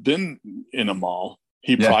wouldn't have been in a mall.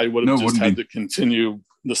 He probably would have just had to continue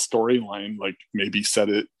the storyline, like maybe set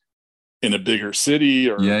it in a bigger city,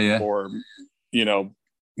 or you know,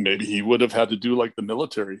 maybe he would have had to do like the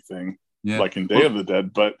military thing, like in Day of the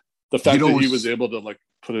Dead. But the fact that he was able to like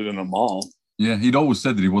put it in a mall. He'd always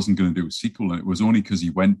said that he wasn't going to do a sequel, and it was only because he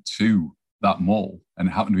went to that mall and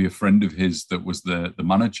it happened to be a friend of his that was the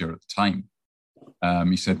manager at the time.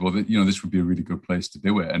 He said, well, you know, this would be a really good place to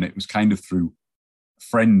do it. And it was kind of through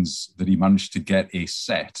friends that he managed to get a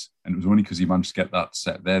set. And it was only because he managed to get that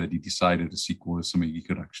set there that he decided a sequel was something he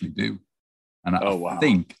could actually do. And I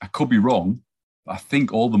think, I could be wrong, but I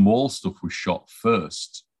think all the mall stuff was shot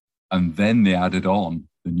first, and then they added on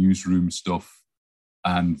the newsroom stuff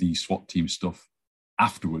and the SWAT team stuff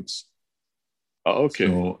afterwards. Oh, okay.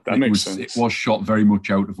 So that makes sense. It was shot very much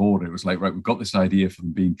out of order. It was like, right, we've got this idea for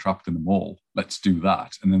them being trapped in the mall. Let's do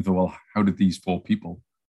that. And then thought, well, how did these four people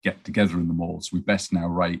get together in the mall? So we best now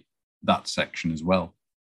write that section as well.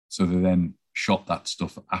 So they then shot that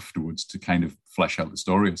stuff afterwards to kind of flesh out the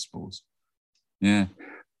story, I suppose. Yeah.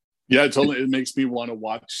 Yeah, totally. It makes me want to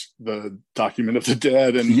watch the Document of the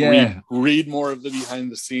Dead and read more of the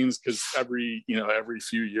behind the scenes, because every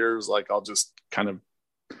few years, like, I'll just kind of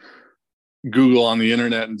Google on the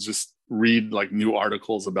internet and just read like new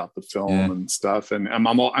articles about the film and stuff, and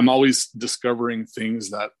I'm always discovering things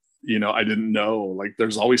that, you know, I didn't know. Like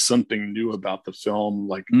there's always something new about the film,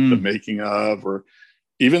 like the making of, or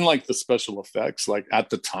even like the special effects. Like at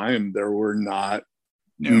the time there were not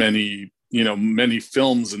many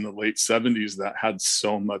films in the late 70s that had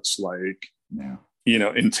so much like you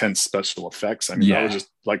know, intense special effects. I mean, that was just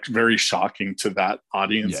like very shocking to that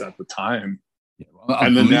audience at the time. Well,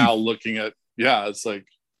 and then now looking at it's like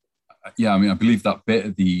I mean, I believe that bit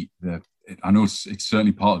of the I know it's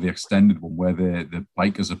certainly part of the extended one where the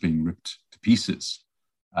bikers are being ripped to pieces.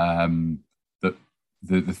 That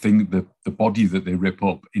the body that they rip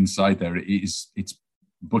up inside there it's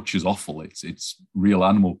butcher's offal. It's real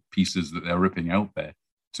animal pieces that they're ripping out there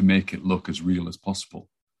to make it look as real as possible.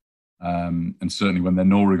 And certainly when they're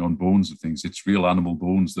gnawing on bones and things, it's real animal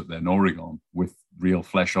bones that they're gnawing on with real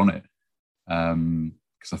flesh on it.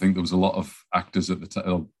 Because I think there was a lot of actors at the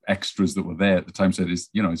time, extras that were there at the time said, is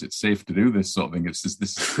it safe to do this sort of thing? It's just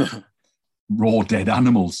this raw dead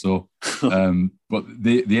animal. So, but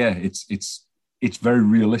it's very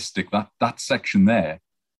realistic. That section there,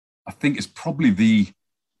 I think, is probably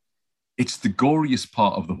it's the goriest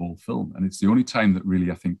part of the whole film, and it's the only time that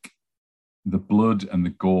really I think the blood and the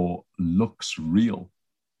gore looks real,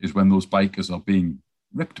 is when those bikers are being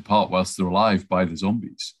ripped apart whilst they're alive by the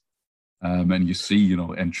zombies. And you see,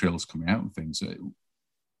 entrails coming out and things.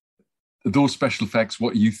 Those special effects,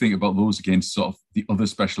 what do you think about those against sort of the other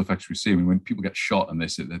special effects we see? I mean, when people get shot and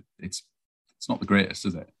this, it's not the greatest,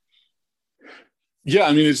 is it? Yeah,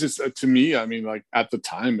 I mean, it's just to me. I mean, like at the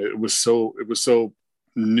time, it was so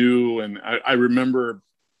new, and I remember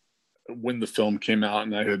when the film came out,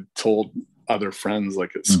 and I had told other friends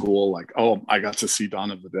like at school, like, oh, I got to see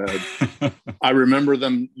Dawn of the Dead. I remember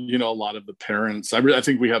them, a lot of the parents, I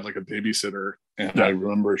think we had like a babysitter, and I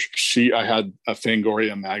remember I had a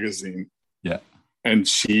Fangoria magazine, and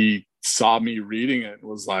she saw me reading it and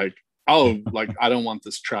was like, oh, like, I don't want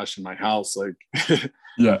this trash in my house, like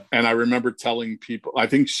and I remember telling people, I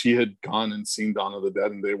think she had gone and seen Dawn of the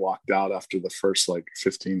Dead, and they walked out after the first like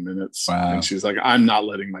 15 minutes. And she's like, I'm not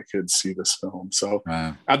letting my kids see this film. So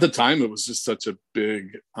at the time, it was just such a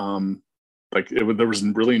big, there was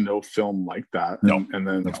really no film like that. And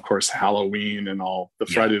then of course, Halloween and all the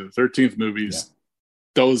Friday the 13th movies,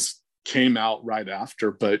 those came out right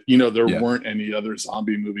after, but there weren't any other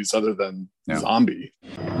zombie movies other than Zombie.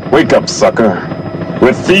 Wake up, sucker.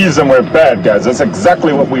 We're thieves and we're bad guys. That's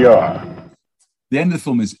exactly what we are. The end of the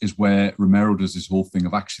film is where Romero does this whole thing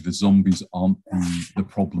of actually the zombies aren't the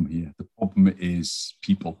problem here. The problem is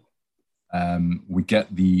people. We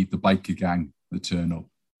get the biker gang that turn up,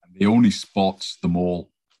 and they only spot them all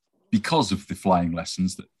because of the flying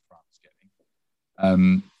lessons that Fran's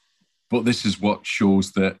getting. But this is what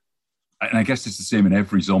shows that, and I guess it's the same in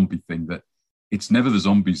every zombie thing, that it's never the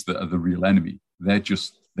zombies that are the real enemy. They're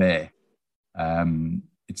just there.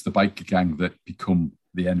 It's the biker gang that become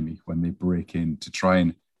the enemy when they break in to try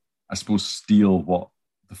and, I suppose, steal what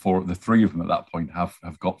the three of them at that point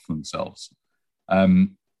have got for themselves.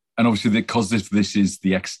 And obviously, because this is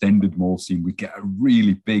the extended mall scene, we get a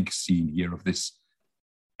really big scene here of this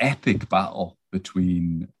epic battle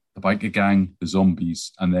between the biker gang, the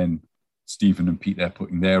zombies, and then Stephen and Peter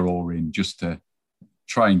putting their all in just to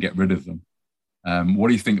try and get rid of them. What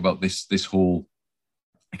do you think about this whole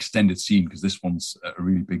extended scene? Because this one's a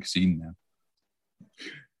really big scene now.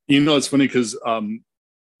 It's funny because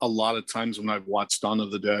a lot of times when I've watched Dawn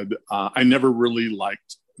of the Dead, I never really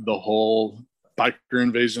liked the whole biker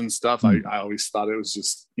invasion stuff. I always thought it was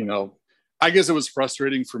just, I guess it was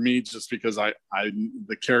frustrating for me just because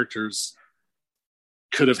the characters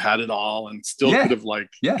could have had it all and still could have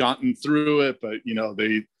gotten through it, but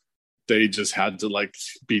they just had to like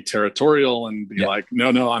be territorial and be like,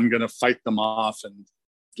 no, I'm gonna fight them off and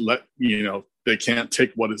let they can't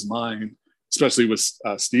take what is mine, especially with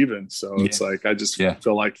Steven. So it's like I just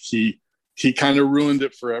feel like he kind of ruined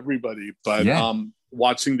it for everybody. But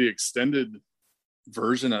watching the extended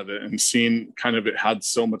version of it and seeing kind of it had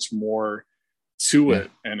so much more to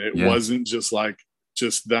it, and it wasn't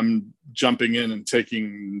just them jumping in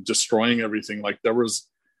and destroying everything. Like there was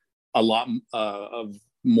a lot of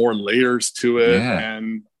more layers to it,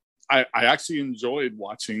 and I actually enjoyed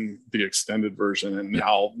watching the extended version, and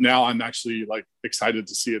now I'm actually like excited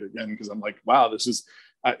to see it again because I'm like, wow, this is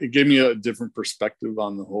it gave me a different perspective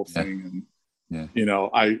on the whole thing. And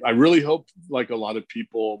I really hope like a lot of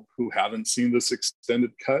people who haven't seen this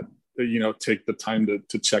extended cut, take the time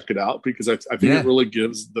to check it out, because I think it really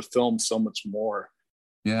gives the film so much more.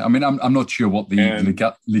 I mean, I'm not sure what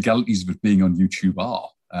the legalities of it being on YouTube are.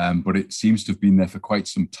 but it seems to have been there for quite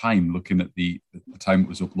some time. Looking at the time it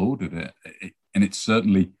was uploaded, and it's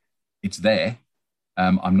certainly there.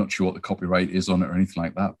 I'm not sure what the copyright is on it or anything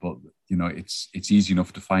like that, but it's easy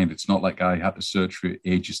enough to find. It's not like I had to search for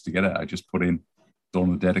ages to get it. I just put in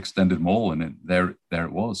Dawn of the Dead Extended Mall, and there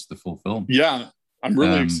it was, the full film. Yeah, I'm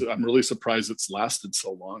really surprised it's lasted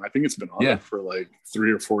so long. I think it's been on it for like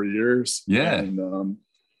 3 or 4 years. Yeah, and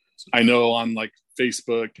I know on like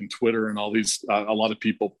Facebook and Twitter and all these, a lot of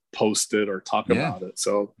people post it or talk about it.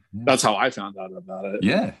 So that's how I found out about it.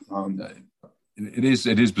 Yeah, it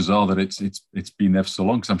is bizarre that it's been there for so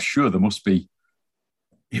long, because I'm sure there must be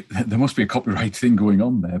a copyright thing going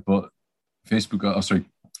on there, but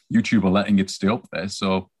YouTube are letting it stay up there.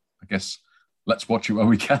 So I guess let's watch it while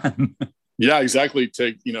we can. Yeah, exactly.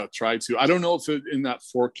 Try to. I don't know if in that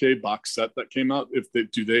 4K box set that came out, do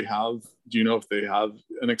you know if they have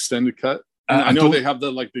an extended cut? I know they have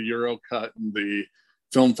the Euro cut and the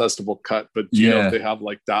film festival cut, but do you know if they have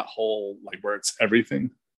like that whole, like where it's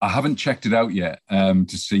everything? I haven't checked it out yet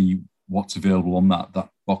to see what's available on that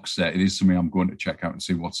box set. It is something I'm going to check out and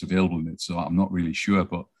see what's available in it. So I'm not really sure,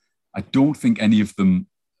 but I don't think any of them,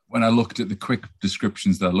 when I looked at the quick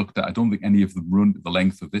descriptions that I looked at, I don't think any of them run to the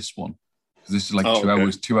length of this one. Because this is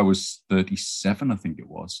like 2 hours 37, I think it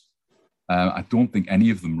was. I don't think any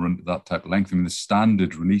of them run to that type of length. I mean, the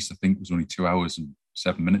standard release, I think, was only 2 hours and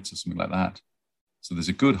 7 minutes or something like that. So there's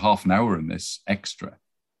a good half an hour in this extra.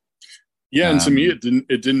 Yeah, and to me, it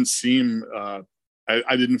didn't seem.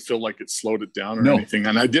 I didn't feel like it slowed it down or anything,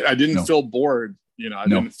 and I didn't feel bored. I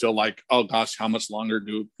didn't feel like, oh gosh, how much longer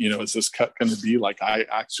is this cut going to be? Like, I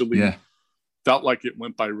actually felt like it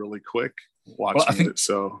went by really quick watching it.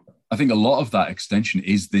 So I think a lot of that extension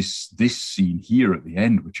is this scene here at the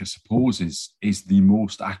end, which I suppose is the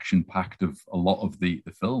most action packed of a lot of the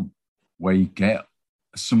film, where you get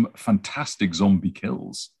some fantastic zombie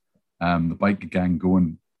kills. The biker gang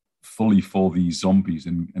going fully for these zombies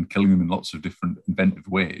and killing them in lots of different inventive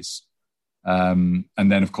ways. And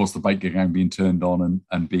then, of course, the biker gang being turned on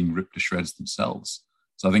and being ripped to shreds themselves.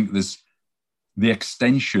 So I think there's the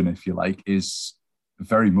extension, if you like, is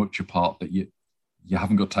very much a part that you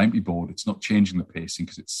haven't got time to be bored. It's not changing the pacing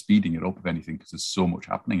because it's speeding it up, if anything, because there's so much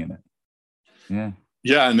happening in it. Yeah.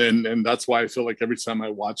 Yeah, and that's why I feel like every time I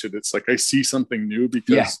watch it, it's like I see something new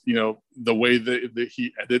because, the way that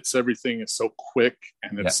he edits everything is so quick,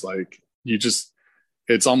 and it's like it's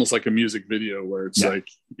almost like a music video where it's like,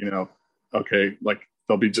 okay, like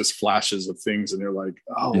there'll be just flashes of things and you're like,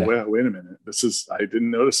 oh, wait a minute. I didn't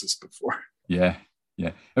notice this before. Yeah.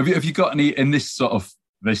 Yeah. Have you got any in this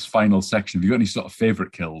this final section? Have you got any sort of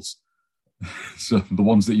favorite kills? So the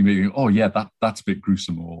ones that you may think, oh yeah, that's a bit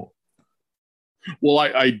gruesome. Or well,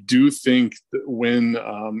 I do think that when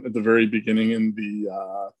at the very beginning in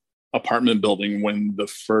the apartment building, when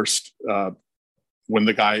when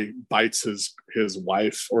the guy bites his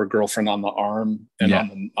wife or girlfriend on the arm and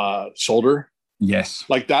on the shoulder. Yes.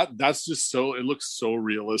 Like that's just so, it looks so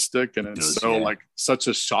realistic, and it's like such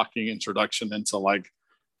a shocking introduction into like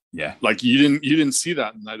you didn't see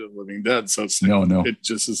that in Night of the Living Dead. So it's like, no. It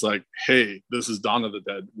just is like, hey, this is Dawn of the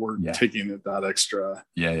Dead. We're taking it that extra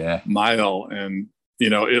mile, and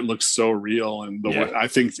it looks so real. And the way, I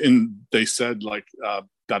think they said like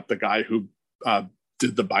that the guy who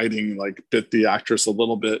did the biting like bit the actress a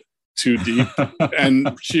little bit too deep,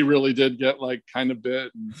 and she really did get like kind of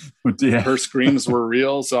bit, and her screams were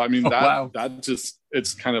real. So I mean that just,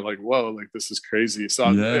 it's kind of like, whoa, like this is crazy. So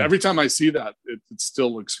every time I see that, it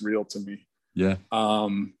still looks real to me.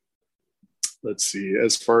 Let's see,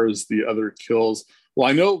 as far as the other kills,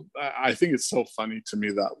 well, I think it's so funny to me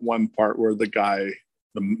that one part where the guy,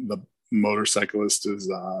 the motorcyclist,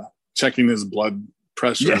 is checking his blood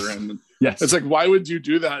pressure, and it's like, why would you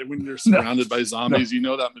do that when you're surrounded by zombies?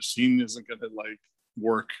 That machine isn't going to like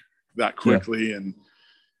work that quickly, and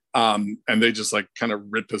they just like kind of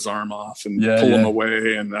rip his arm off and pull him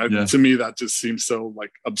away, and to me that just seems so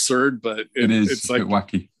like absurd, but it's like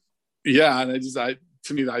wacky.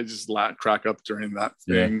 And I just crack up during that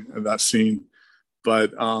thing, that scene.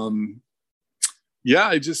 But I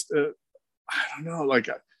just I don't know, like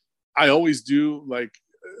I always do, like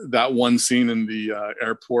that one scene in the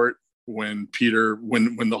airport when Peter,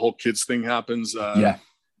 when the whole kids thing happens, the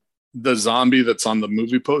zombie that's on the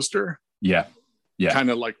movie poster kind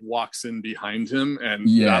of like walks in behind him, and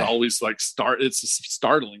that always like it's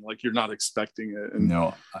startling, like you're not expecting it. And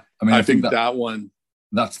I think that one,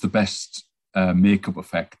 that's the best makeup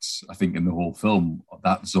effects I think in the whole film.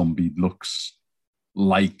 That zombie looks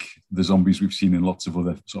like the zombies we've seen in lots of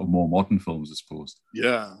other sort of more modern films, I suppose.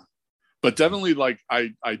 But definitely, like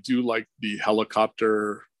I do like the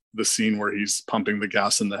helicopter the scene where he's pumping the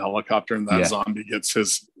gas in the helicopter and that zombie gets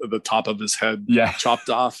the top of his head chopped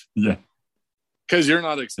off. Yeah. Because you're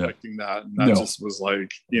not expecting that. And that just was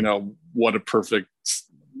like, you know, what a perfect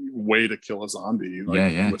way to kill a zombie,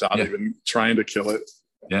 like without even trying to kill it.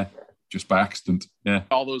 Yeah. Just by accident. Yeah.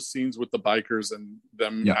 All those scenes with the bikers and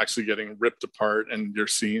them actually getting ripped apart, and you're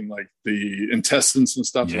seeing like the intestines and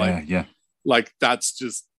stuff. Like that's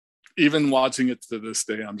just, even watching it to this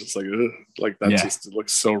day, I'm just like, ugh, like that just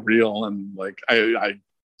looks so real. And like, I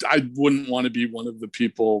wouldn't want to be one of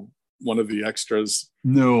the extras.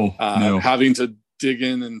 No. Having to dig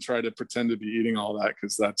in and try to pretend to be eating all that,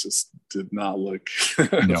 because that just did not look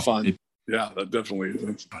fun. That definitely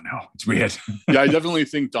is. But no, it's weird. I definitely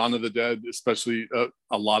think Dawn of the Dead, especially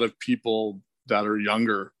a lot of people that are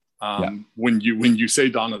younger, when you say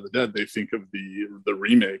Dawn of the Dead, they think of the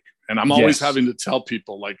remake. And I'm always having to tell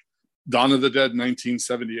people, like, Dawn of the Dead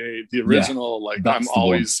 1978, the original, like I'm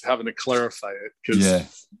always having to clarify it,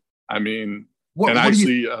 because I mean,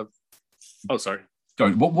 sorry.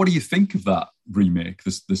 What do you think of that remake,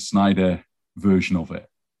 the Snyder version of it?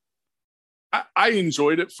 I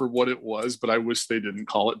enjoyed it for what it was, but I wish they didn't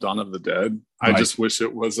call it Dawn of the Dead. Right. I just wish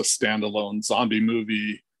it was a standalone zombie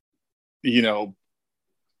movie, you know,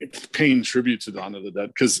 paying tribute to Dawn of the Dead.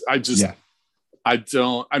 Because I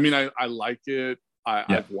like it.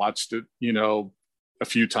 I've watched it, you know, a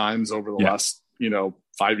few times over the last, you know,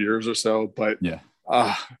 5 years or so. But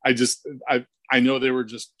I know they were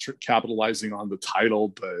just capitalizing on the title,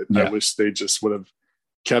 but I wish they just would have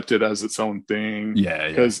kept it as its own thing.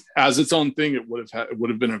 Because as its own thing, it would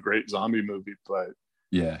have been a great zombie movie. But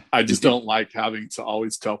I just don't like having to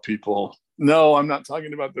always tell people, no, I'm not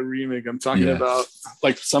talking about the remake. I'm talking about,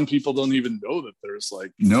 like, some people don't even know that there's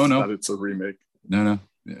like that it's a remake. No.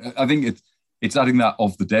 I think it's adding that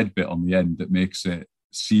of the dead bit on the end that makes it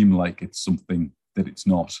seem like it's something that it's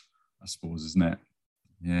not, I suppose, isn't it?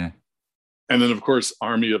 Yeah. And then, of course,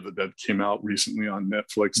 Army of the Dead came out recently on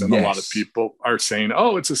Netflix, and a lot of people are saying,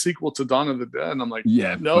 oh, it's a sequel to Dawn of the Dead. And I'm like,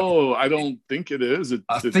 no, I don't think it is. It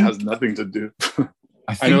has nothing to do.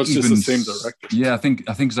 I know it's just the same director. Yeah, I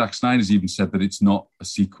think Zack Snyder's even said that it's not a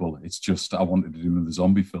sequel. It's just, I wanted to do another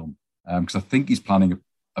zombie film. Because I think he's planning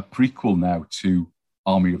a prequel now to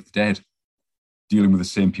Army of the Dead, dealing with the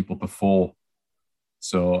same people before.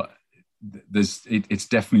 So it's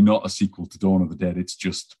definitely not a sequel to Dawn of the Dead. It's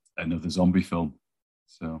just another zombie film.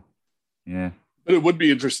 So, yeah. But it would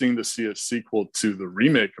be interesting to see a sequel to the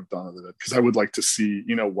remake of Dawn of the Dead, because I would like to see,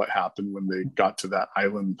 you know, what happened when they got to that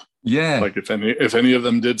island. Yeah. Like if any of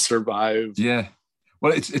them did survive. Yeah.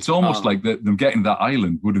 Well, it's almost like them getting that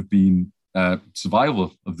island would have been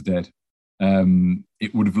survival of the dead.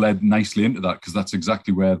 It would have led nicely into that, because that's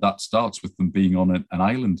exactly where that starts, with them being on an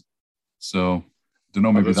island. So, I don't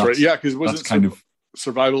know, maybe that's right. Yeah, because wasn't kind of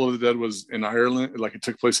Survival of the Dead was in Ireland, like it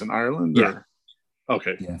took place in Ireland? Yeah.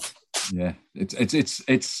 Okay. Yeah.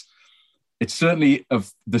 It's certainly,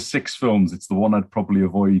 of the 6 films, it's the one I'd probably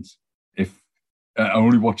avoid if I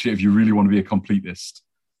only watch it if you really want to be a completist.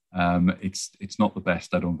 It's not the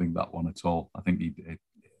best, I don't think, that one at all. I think it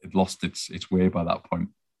lost its way by that point.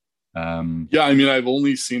 I mean, I've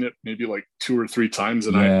only seen it maybe like 2 or 3 times,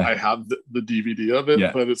 and I have the DVD of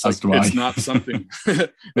it, but it's like it's not something.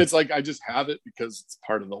 It's like I just have it because it's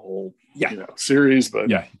part of the whole series. But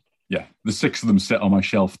the 6 of them sit on my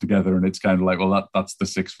shelf together, and it's kind of like, well, that's the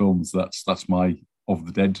 6 films. That's my Of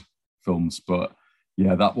the Dead films. But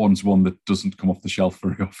that one's one that doesn't come off the shelf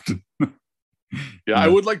very often. I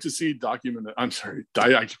would like to see I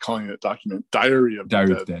keep calling it Diary of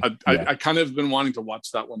the Dead. I kind of been wanting to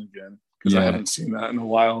watch that one again, because I haven't seen that in a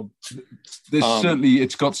while. There's certainly,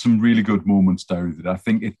 it's got some really good moments, Diary of the Dead. I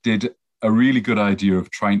think it did a really good idea of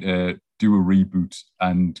trying to do a reboot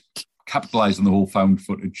and capitalize on the whole found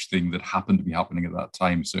footage thing that happened to be happening at that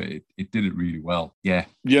time. So it did it really well. Yeah.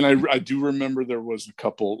 Yeah, and I do remember there was a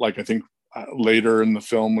couple, like I think later in the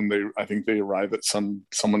film, when they arrive at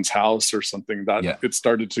someone's house or something, that it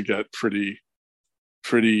started to get pretty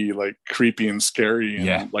like creepy and scary,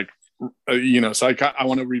 and like so I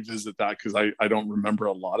want to revisit that, because I don't remember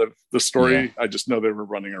a lot of the story. I just know they were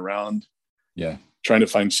running around trying to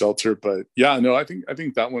find shelter. But I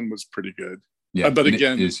think that one was pretty good. But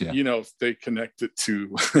again, if they connect it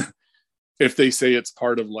to if they say it's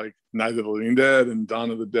part of like Night of the Living Dead and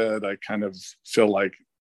Dawn of the Dead, I kind of feel like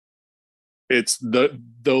it's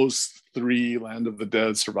those 3, Land of the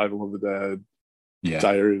Dead, Survival of the Dead,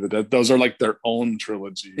 Diary of the Dead. Those are like their own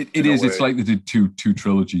trilogy. It is. It's like they did two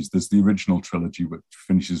trilogies. There's the original trilogy, which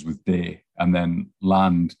finishes with Day, and then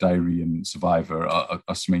Land, Diary, and Survivor are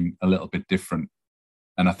something a little bit different.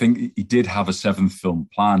 And I think he did have a 7th film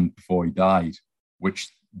planned before he died, which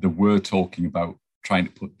they were talking about trying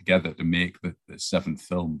to put together to make the seventh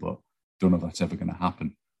film, but don't know if that's ever going to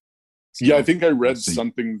happen. So, yeah, I think I read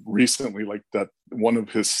something recently like that one of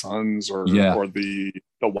his sons or the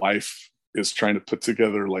wife is trying to put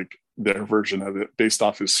together like their version of it based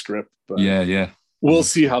off his script. But we'll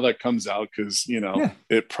see how that comes out, because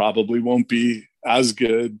it probably won't be as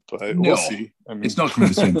good, but we'll see. I mean, it's not going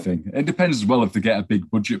to be the same thing. It depends as well if they get a big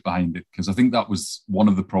budget behind it, because I think that was one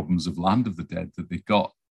of the problems of Land of the Dead, that they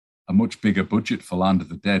got a much bigger budget for Land of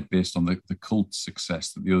the Dead based on the cult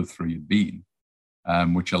success that the other three had been,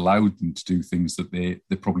 which allowed them to do things that they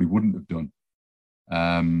probably wouldn't have done.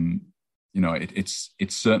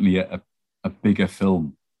 It's certainly a bigger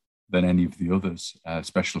film than any of the others,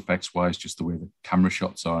 special effects wise, just the way the camera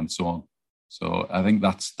shots are and so on. So I think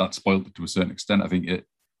that spoiled it to a certain extent. I think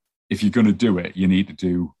if you're going to do it, you need to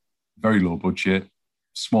do very low budget,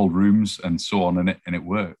 small rooms and so on, and it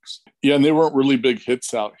works. Yeah, and they weren't really big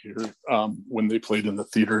hits out here when they played in the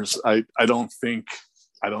theaters. I don't think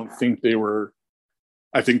they were.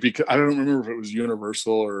 I think because I don't remember if it was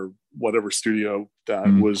Universal or whatever studio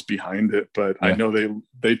that was behind it, but I know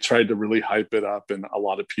they tried to really hype it up, and a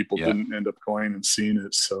lot of people didn't end up going and seeing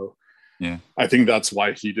it. So I think that's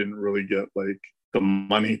why he didn't really get like the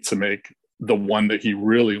money to make the one that he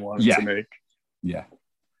really wanted to make. Yeah.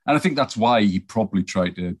 And I think that's why he probably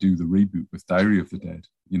tried to do the reboot with Diary of the Dead.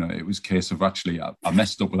 It was a case of actually, I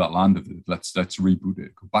messed up with that Land of the Dead. Let's reboot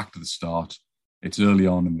it, go back to the start. It's early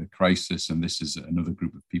on in the crisis, and this is another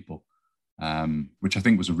group of people, which I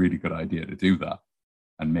think was a really good idea to do that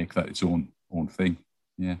and make that its own thing.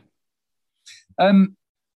 Yeah.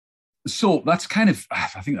 So that's kind of,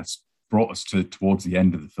 I think that's brought us towards the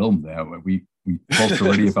end of the film there, where we talked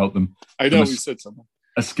already about them. I know we said something.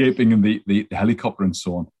 Escaping in the helicopter and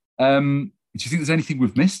so on. Do you think there's anything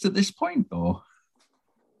we've missed at this point, or?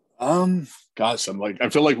 Gosh, I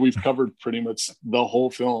feel like we've covered pretty much the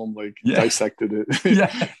whole film, dissected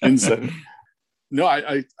it. Inside. No,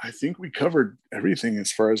 I think we covered everything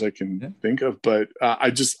as far as I can think of, but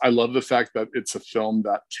I love the fact that it's a film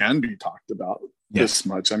that can be talked about this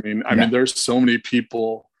much. I mean, there's so many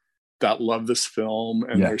people that love this film,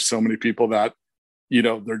 and there's so many people that,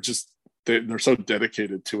 they're so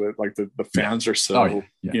dedicated to it. Like the fans are so,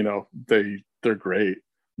 they're great.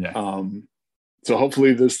 Yeah. So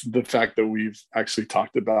hopefully the fact that we've actually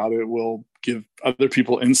talked about it will give other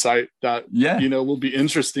people insight that, will be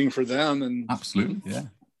interesting for them. And absolutely. Yeah.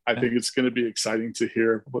 I think it's going to be exciting to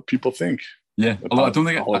hear what people think. Yeah. Although I don't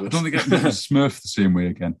think I'm going to Smurf the same way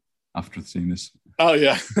again after seeing this. Oh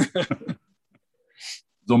yeah.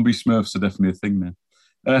 Zombie Smurfs are definitely a thing now.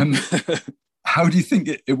 How do you think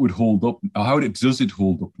it would hold up? Or does it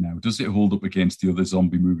hold up now? Does it hold up against the other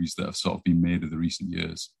zombie movies that have sort of been made in the recent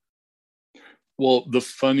years? Well, the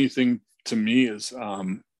funny thing to me is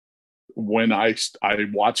when I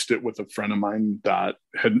watched it with a friend of mine that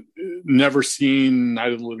had never seen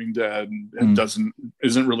Night of the Living Dead and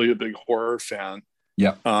isn't really a big horror fan.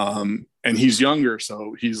 Yeah. And he's younger,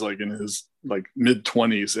 so he's like in his mid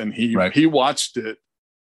 20s, and he watched it,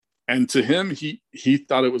 and to him he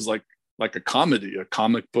thought it was like a comedy, a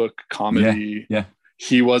comic book comedy. Yeah.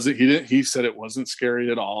 He said it wasn't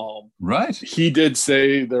scary at all. Right. He did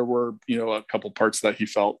say there were, a couple parts that he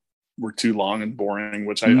felt were too long and boring,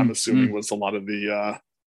 which I'm assuming was a lot of the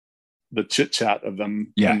chit chat of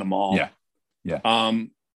them in the mall. Yeah. Yeah.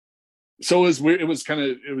 So it was weird. It was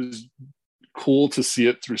cool to see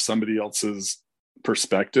it through somebody else's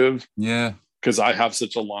perspective. Yeah. Because I have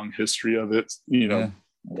such a long history of it,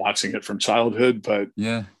 watching it from childhood, but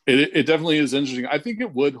it definitely is interesting. I think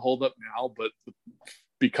it would hold up now, but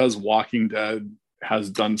because Walking Dead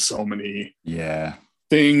has done so many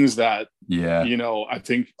things that I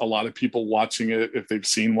think a lot of people watching it, if they've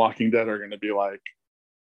seen Walking Dead, are going to be like,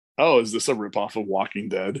 oh, is this a ripoff of Walking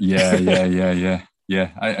Dead? Yeah.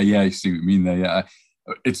 I see what you mean there. Yeah,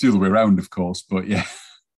 it's the other way around, of course, but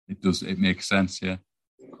it makes sense. Yeah.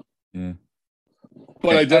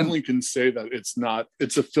 But I definitely can say that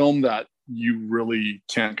it's a film that you really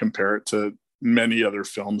can't compare it to many other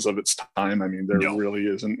films of its time. I mean, there really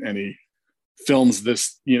isn't any films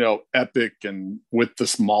this, epic and with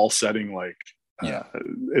this mall setting.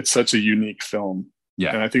 It's such a unique film.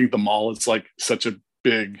 Yeah. And I think the mall is such a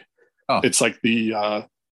big, it's like the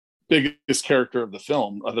biggest character of the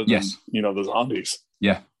film other than, the zombies.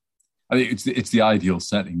 Yeah. I think it's the ideal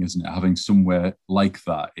setting, isn't it? Having somewhere like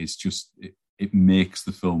that is just, it makes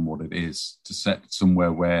the film what it is, to set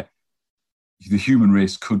somewhere where the human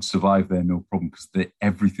race could survive there, no problem, because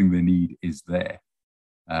everything they need is there.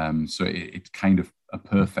 So it's kind of a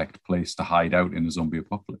perfect place to hide out in a zombie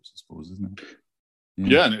apocalypse, I suppose, isn't it?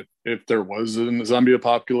 Yeah, and if there was a zombie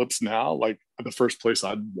apocalypse now, like the first place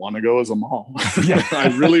I'd want to go is a mall. Yeah.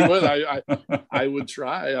 I really would. I would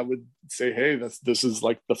try. I would say, hey, this is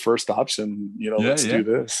like the first option. Let's do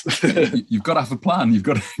this. You've got to have a plan. You've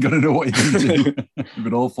got to know what you're going to do. If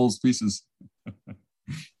it all falls to pieces.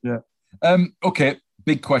 Yeah. Okay.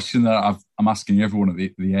 Big question that I'm asking everyone at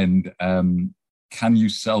the end. Can you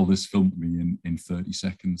sell this film to me in 30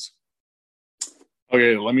 seconds?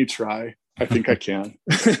 Okay, let me try. I think I can.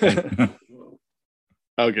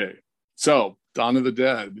 Okay, so Dawn of the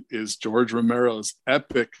Dead is George Romero's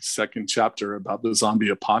epic second chapter about the zombie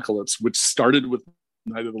apocalypse, which started with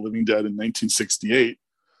Night of the Living Dead in 1968.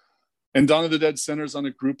 And Dawn of the Dead centers on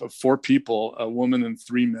a group of 4 people, a woman and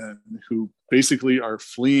 3 men, who basically are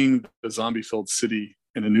fleeing the zombie-filled city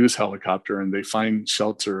in a news helicopter, and they find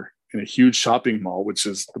shelter in a huge shopping mall, which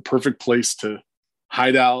is the perfect place to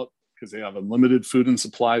hide out because they have unlimited food and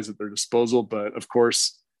supplies at their disposal. But of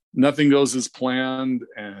course, nothing goes as planned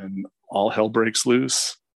and all hell breaks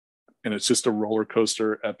loose. And it's just a roller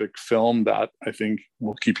coaster epic film that I think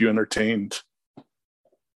will keep you entertained.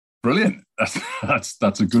 Brilliant.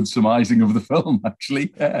 That's a good surmising of the film,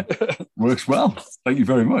 actually. Yeah. Works well. Thank you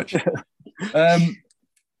very much.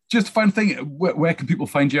 Just a final thing, where can people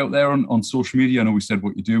find you out there on social media? I know we said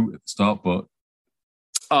what you do at the start, but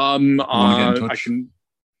I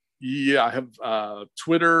have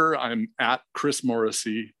Twitter. I'm at Chris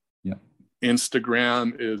Morrissey. Yeah.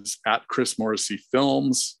 Instagram is at Chris Morrissey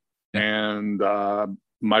Films. Yeah. And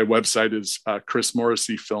my website is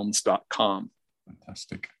chrismorrisseyfilms.com.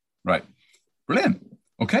 Fantastic. Right. Brilliant.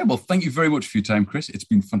 Okay, well, thank you very much for your time, Chris. It's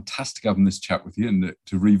been fantastic having this chat with you and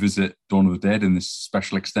to revisit Dawn of the Dead in this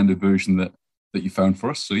special extended version that you found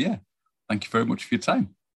for us. So, yeah, thank you very much for your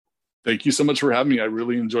time. Thank you so much for having me. I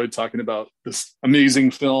really enjoyed talking about this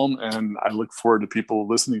amazing film, and I look forward to people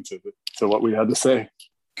listening to what we had to say.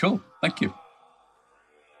 Cool. Thank you.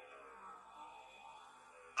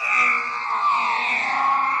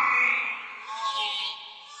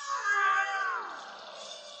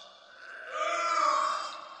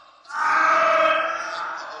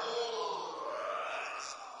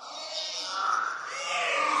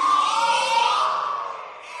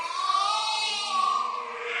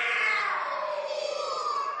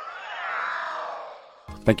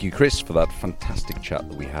 Thank you, Chris, for that fantastic chat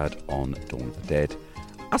that we had on Dawn of the Dead.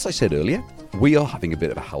 As I said earlier, we are having a bit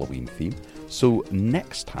of a Halloween theme. So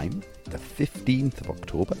next time, the 15th of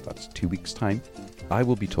October, that's 2 weeks' time, I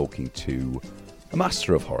will be talking to a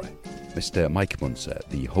master of horror, Mr. Mike Munzer,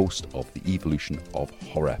 the host of the Evolution of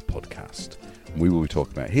Horror podcast. And we will be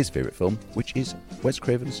talking about his favourite film, which is Wes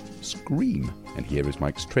Craven's Scream. And here is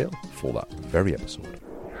Mike's trail for that very episode.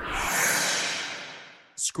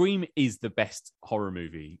 Scream is the best horror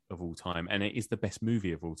movie of all time, and it is the best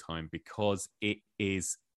movie of all time because it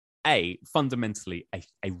is fundamentally a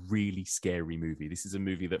really scary movie. This is a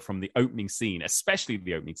movie that from the opening scene, especially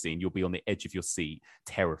the opening scene, you'll be on the edge of your seat,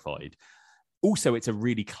 terrified. Also, it's a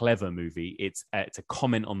really clever movie. It's a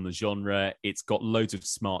comment on the genre. It's got loads of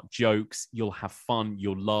smart jokes. You'll have fun.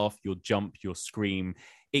 You'll laugh. You'll jump. You'll scream.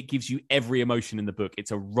 It gives you every emotion in the book.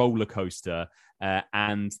 It's a roller coaster,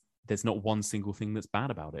 and there's not one single thing that's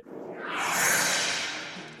bad about it.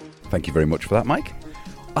 Thank you very much for that, Mike.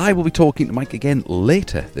 I will be talking to Mike again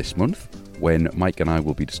later this month when Mike and I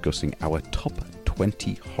will be discussing our top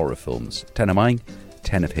 20 horror films. 10 of mine,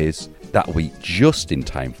 10 of his. That'll be just in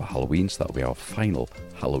time for Halloween, so that'll be our final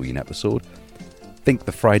Halloween episode. Think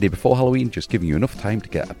the Friday before Halloween, just giving you enough time to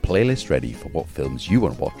get a playlist ready for what films you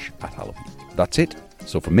want to watch at Halloween. That's it.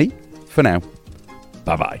 So from me, for now,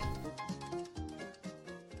 bye-bye.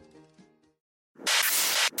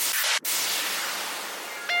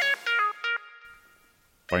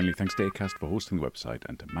 Finally, thanks to Acast for hosting the website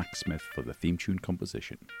and to Max Smith for the theme tune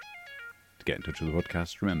composition. To get in touch with the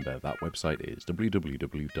podcast, remember that website is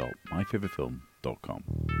www.myfavoritefilm.com.